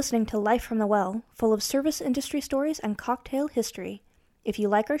 Thanks for listening to Life from the Well, full of service industry stories and cocktail history. If you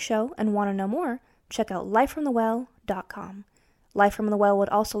like our show and want to know more, check out lifefromthewell.com. Life from the Well would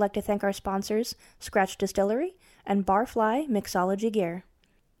also like to thank our sponsors, Scratch Distillery and Barfly Mixology Gear.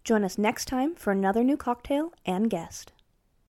 Join us next time for another new cocktail and guest.